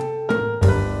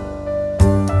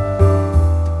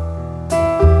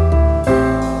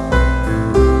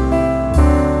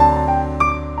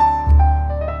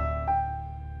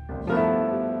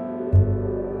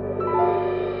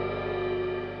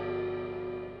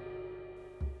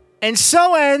 And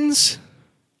so ends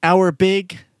our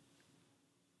big,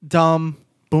 dumb,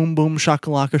 boom, boom,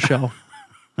 shakalaka show.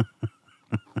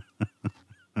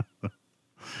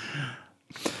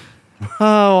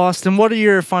 Oh, Austin, what are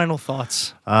your final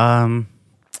thoughts? I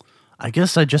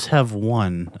guess I just have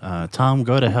one. Tom,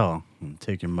 go to hell.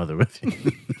 Take your mother with you.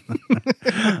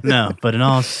 No, but in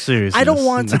all seriousness. I don't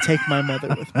want to take my mother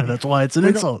with me. That's why it's an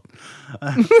insult.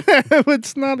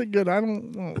 It's not a good. I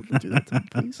don't want to do that to me,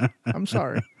 please. I'm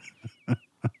sorry.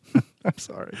 I'm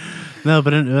sorry. No,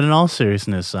 but in all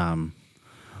seriousness,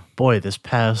 boy, this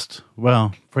past,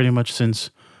 well, pretty much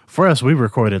since, for us, we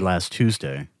recorded last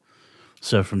Tuesday.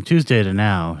 So from Tuesday to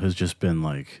now has just been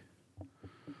like,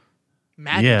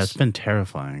 madness. Yeah, it's been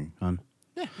terrifying.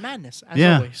 Yeah, madness, as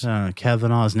always.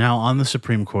 Kavanaugh is now on the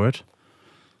Supreme Court.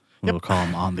 We'll call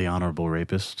him on the honorable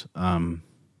rapist.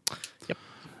 Yep.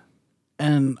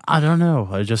 And I don't know.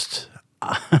 I just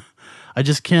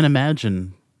can't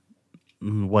imagine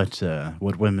what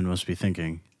women must be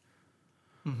thinking.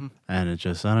 Mm-hmm. And it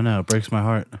just, I don't know, it breaks my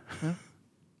heart.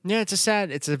 Yeah,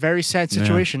 it's a very sad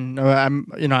situation. I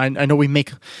know we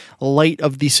make light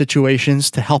of these situations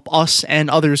to help us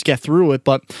and others get through it,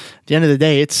 but at the end of the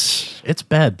day, it's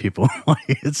bad, people.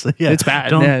 It's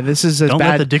bad. This is don't bad.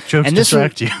 let the dick jokes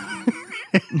distract you.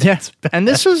 Yes, and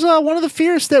this was one of the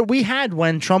fears that we had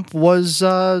when Trump was,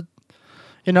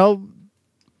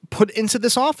 put into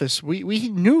this office. We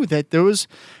knew that there was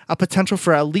a potential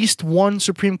for at least one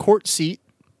Supreme Court seat.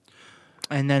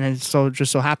 And then it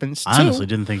just so happens, I honestly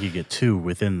didn't think he'd get two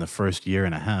within the first year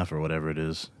and a half or whatever it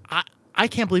is. I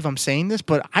can't believe I'm saying this,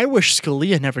 but I wish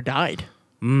Scalia never died.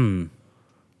 Because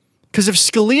if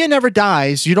Scalia never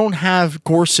dies, you don't have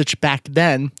Gorsuch back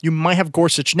then. You might have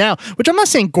Gorsuch now, which I'm not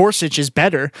saying Gorsuch is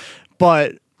better,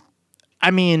 but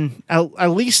I mean, at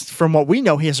least from what we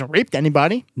know, he hasn't raped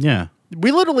anybody. Yeah.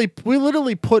 We literally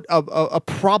put a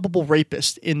probable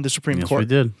rapist in the Supreme Court. Yes,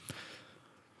 we did.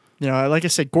 Like I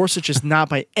said, Gorsuch is not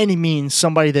by any means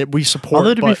somebody that we support.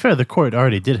 Although, to be fair, the court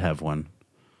already did have one.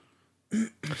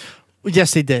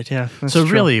 Yes, they did, yeah. So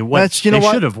true. really, they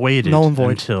should have waited Null and void.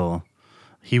 until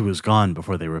he was gone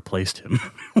before they replaced him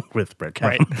with Brett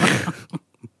Kavanaugh. Right.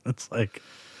 It's like...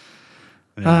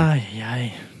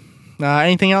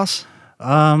 anything else?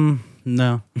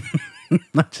 No.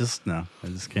 I just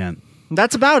can't.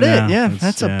 That's about it. Yeah,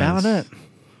 that's about it.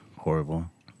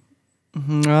 Horrible.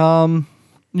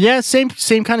 Yeah, same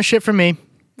kind of shit for me.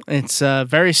 It's a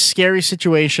very scary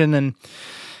situation, and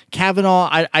Kavanaugh,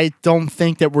 I don't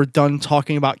think that we're done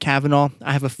talking about Kavanaugh.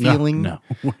 I have a feeling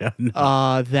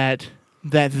that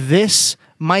this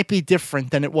might be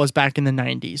different than it was back in the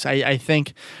 90s. I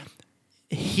think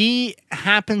he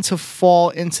happened to fall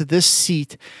into this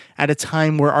seat at a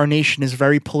time where our nation is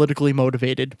very politically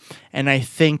motivated, and I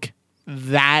think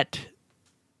that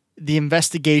the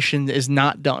investigation is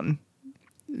not done.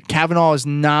 Kavanaugh is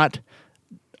not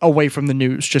away from the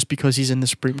news just because he's in the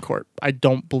Supreme Court. I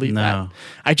don't believe that.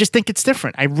 I just think it's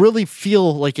different. I really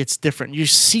feel like it's different. You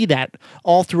see that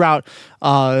all throughout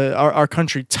our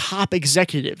country. Top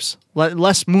executives,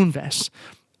 Les Moonves,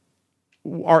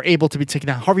 are able to be taken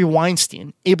down. Harvey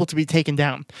Weinstein, able to be taken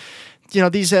down.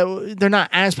 These they're not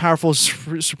as powerful as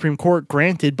Supreme Court,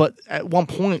 granted, but at one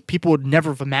point, people would never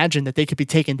have imagined that they could be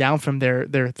taken down from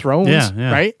their thrones,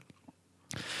 right?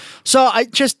 So I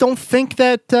just don't think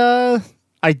that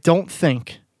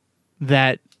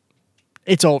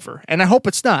it's over, and I hope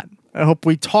it's not. I hope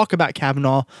we talk about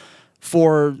Kavanaugh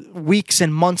for weeks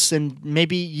and months and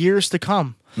maybe years to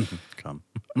come.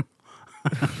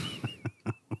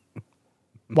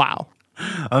 Wow.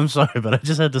 I'm sorry, but I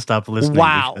just had to stop listening.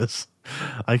 Wow. Because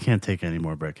I can't take any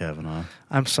more Brett Kavanaugh.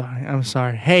 I'm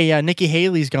sorry. Hey, Nikki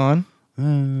Haley's gone.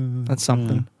 That's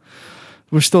something.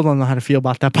 We still don't know how to feel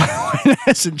about that, by the way. It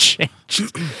hasn't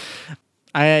changed.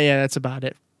 That's about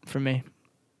it for me.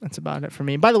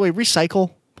 By the way,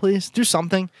 recycle, please. Do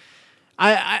something.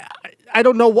 I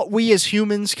don't know what we as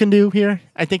humans can do here.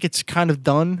 I think it's kind of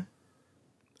done.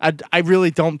 I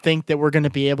really don't think that we're going to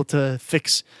be able to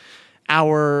fix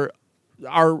our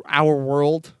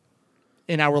world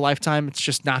in our lifetime. It's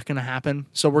just not going to happen.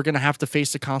 So we're going to have to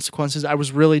face the consequences. I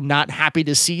was really not happy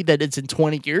to see that it's in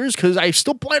 20 years because I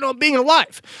still plan on being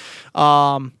alive.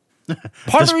 Part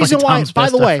of the reason why, by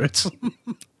the way,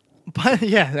 but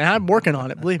yeah, I'm working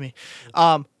on it, believe me.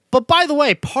 But by the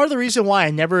way, part of the reason why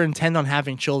I never intend on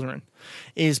having children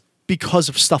is because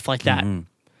of stuff like that. Mm-hmm.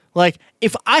 Like,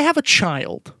 if I have a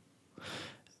child,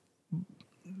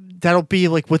 that'll be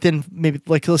like within maybe,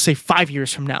 like, let's say 5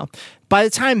 years from now. By the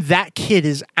time that kid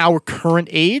is our current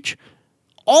age,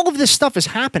 all of this stuff is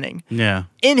happening. Yeah.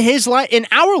 In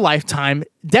our lifetime,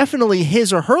 definitely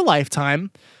his or her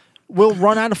lifetime, we'll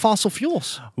run out of fossil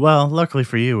fuels. Well, luckily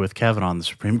for you, with Kavanaugh on the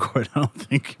Supreme Court, I don't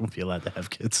think you'll be allowed to have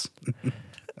kids.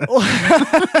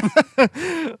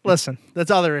 Listen,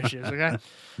 that's other issues, okay?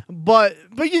 But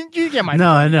you get my point.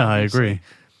 No, I know, I agree.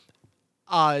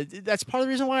 That's part of the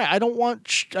reason why I don't want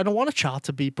a child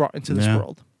to be brought into this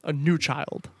world, a new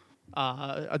child.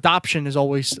 Adoption is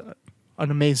always an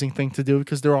amazing thing to do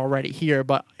because they're already here.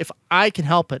 But if I can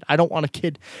help it, I don't want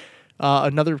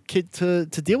another kid to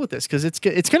deal with this because it's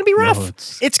going to be rough. No,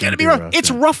 it's going to be rough.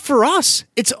 It's rough for us.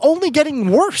 It's only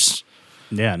getting worse.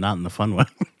 Yeah, not in the fun way.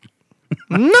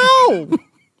 No,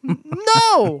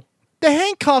 the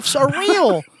handcuffs are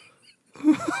real.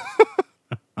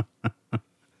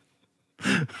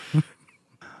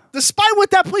 Despite what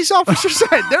that police officer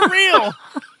said, they're real.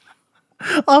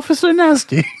 Officer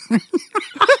Nasty.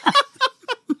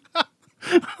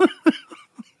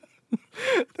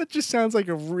 That just sounds like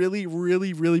a really,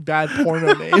 really, really bad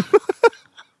porno name.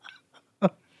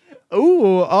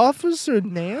 Ooh, Officer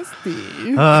Nasty.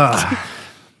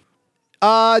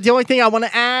 The only thing I want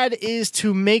to add is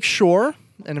to make sure,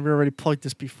 and we already plugged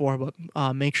this before, but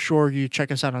make sure you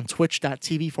check us out on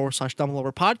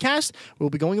twitch.tv/DumbleOverPodcast.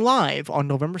 We'll be going live on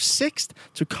November 6th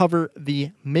to cover the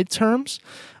midterms.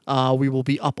 We will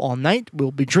be up all night.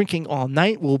 We'll be drinking all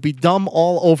night. We'll be dumb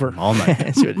all over. All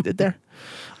night. See what I did there?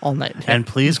 All night. And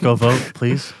please go vote,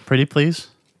 please. Pretty please.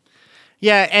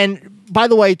 Yeah, and by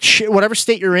the way, whatever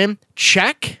state you're in,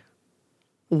 check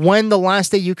when the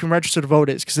last day you can register to vote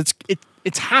is, because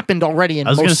it's happened already in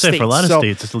most states. I was going to say, for a lot of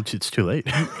states, it's too late.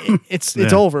 It's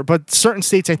over, but certain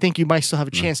states, I think you might still have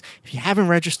a chance. If you haven't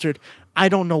registered, I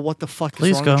don't know what the fuck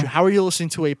is wrong with you. How are you listening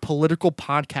to a political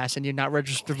podcast and you're not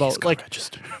registered to vote?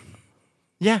 Register.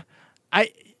 Yeah,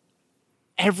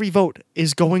 every vote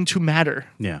is going to matter.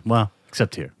 Yeah, well,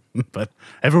 except here, but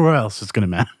everywhere else it's going to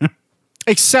matter.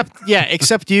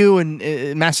 Except you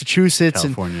and Massachusetts,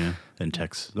 California. And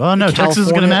Texas. Oh, no, Texas is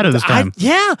going to matter this time.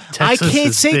 I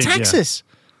can't say big, Texas.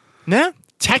 Yeah.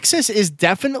 Texas is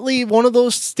definitely one of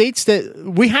those states that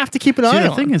we have to keep an eye on.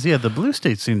 The thing is, the blue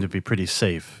states seem to be pretty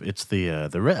safe. It's the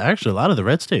red. Actually, a lot of the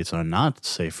red states are not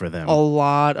safe for them. A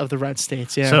lot of the red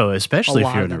states, yeah. So, especially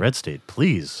if you're in a red state,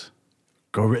 please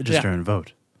go register and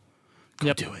vote.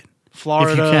 Go do it.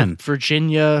 Florida, if you can.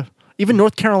 Virginia, even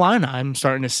North Carolina, I'm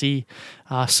starting to see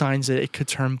signs that it could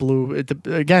turn blue.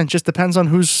 Again, it just depends on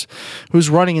who's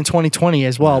running in 2020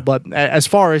 as well. Yeah. But as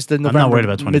far as the November I'm not worried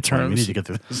about 2020. midterms, We need to get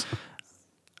through this.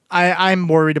 I'm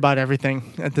worried about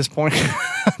everything at this point.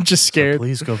 I'm just scared. So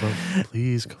please go vote.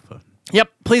 Please go vote. Yep,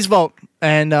 please vote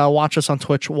and watch us on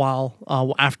Twitch while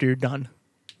after you're done.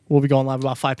 We'll be going live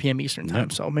about 5 p.m. Eastern time,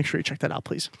 so make sure you check that out,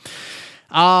 please.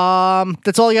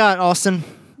 That's all I got, Austin.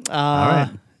 All right.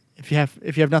 If you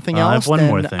have nothing else, I have one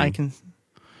more thing. I can.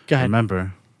 Go ahead.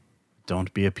 Remember,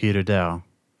 don't be a Peter Dow.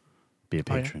 Be a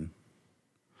patron.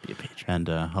 Be a patron. And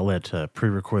I'll let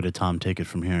pre-recorded Tom take it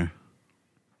from here.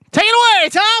 Take it away,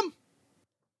 Tom!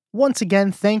 Once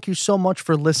again, thank you so much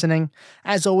for listening.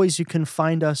 As always, you can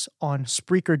find us on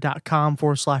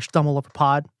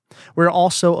Spreaker.com/DumbleOverPod. We're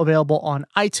also available on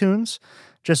iTunes.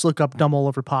 Just look up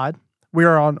DumbleOverPod. We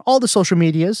are on all the social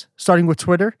medias, starting with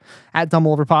Twitter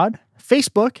 @DumbleOverPod,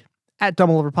 Facebook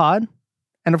 @DumbleOverPod,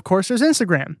 and of course, there's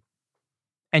Instagram.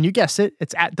 And you guessed it,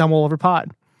 it's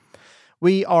 @DumbleOverPod.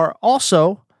 We are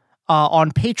also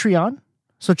on Patreon,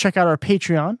 so check out our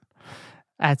Patreon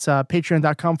at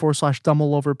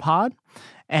patreon.com/DumbleOverPod.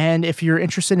 And if you're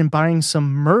interested in buying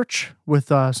some merch with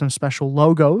some special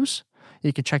logos,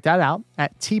 you can check that out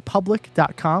at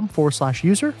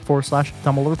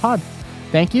tpublic.com/user/DumbleOverPod.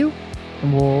 Thank you,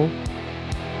 and we'll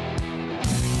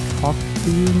talk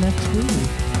to you next week.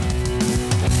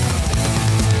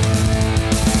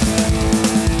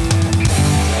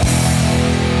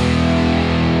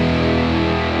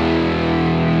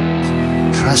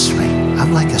 Trust me,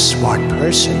 I'm like a smart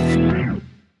person.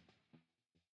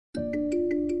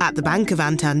 At the Bank of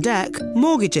Antandek,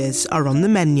 mortgages are on the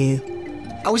menu.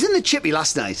 I was in the chippy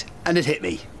last night and it hit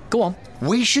me. Go on.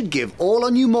 We should give all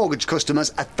our new mortgage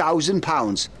customers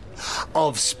 £1,000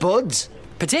 of spuds.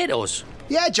 Potatoes?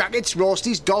 Yeah, jackets,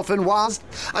 roasties, dolphin wires.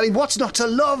 I mean, what's not to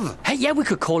love? Hey, yeah, we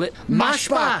could call it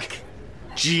Mashback.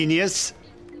 Genius.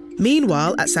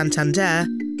 Meanwhile, at Santander,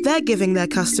 they're giving their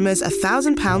customers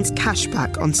 £1,000 cash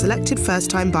back on selected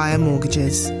first-time buyer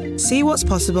mortgages. See what's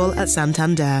possible at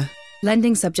Santander.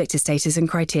 Lending subject to status and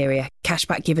criteria.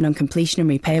 Cashback given on completion and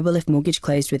repayable if mortgage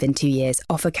closed within 2 years.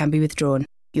 Offer can be withdrawn.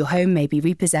 Your home may be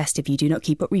repossessed if you do not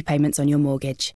keep up repayments on your mortgage.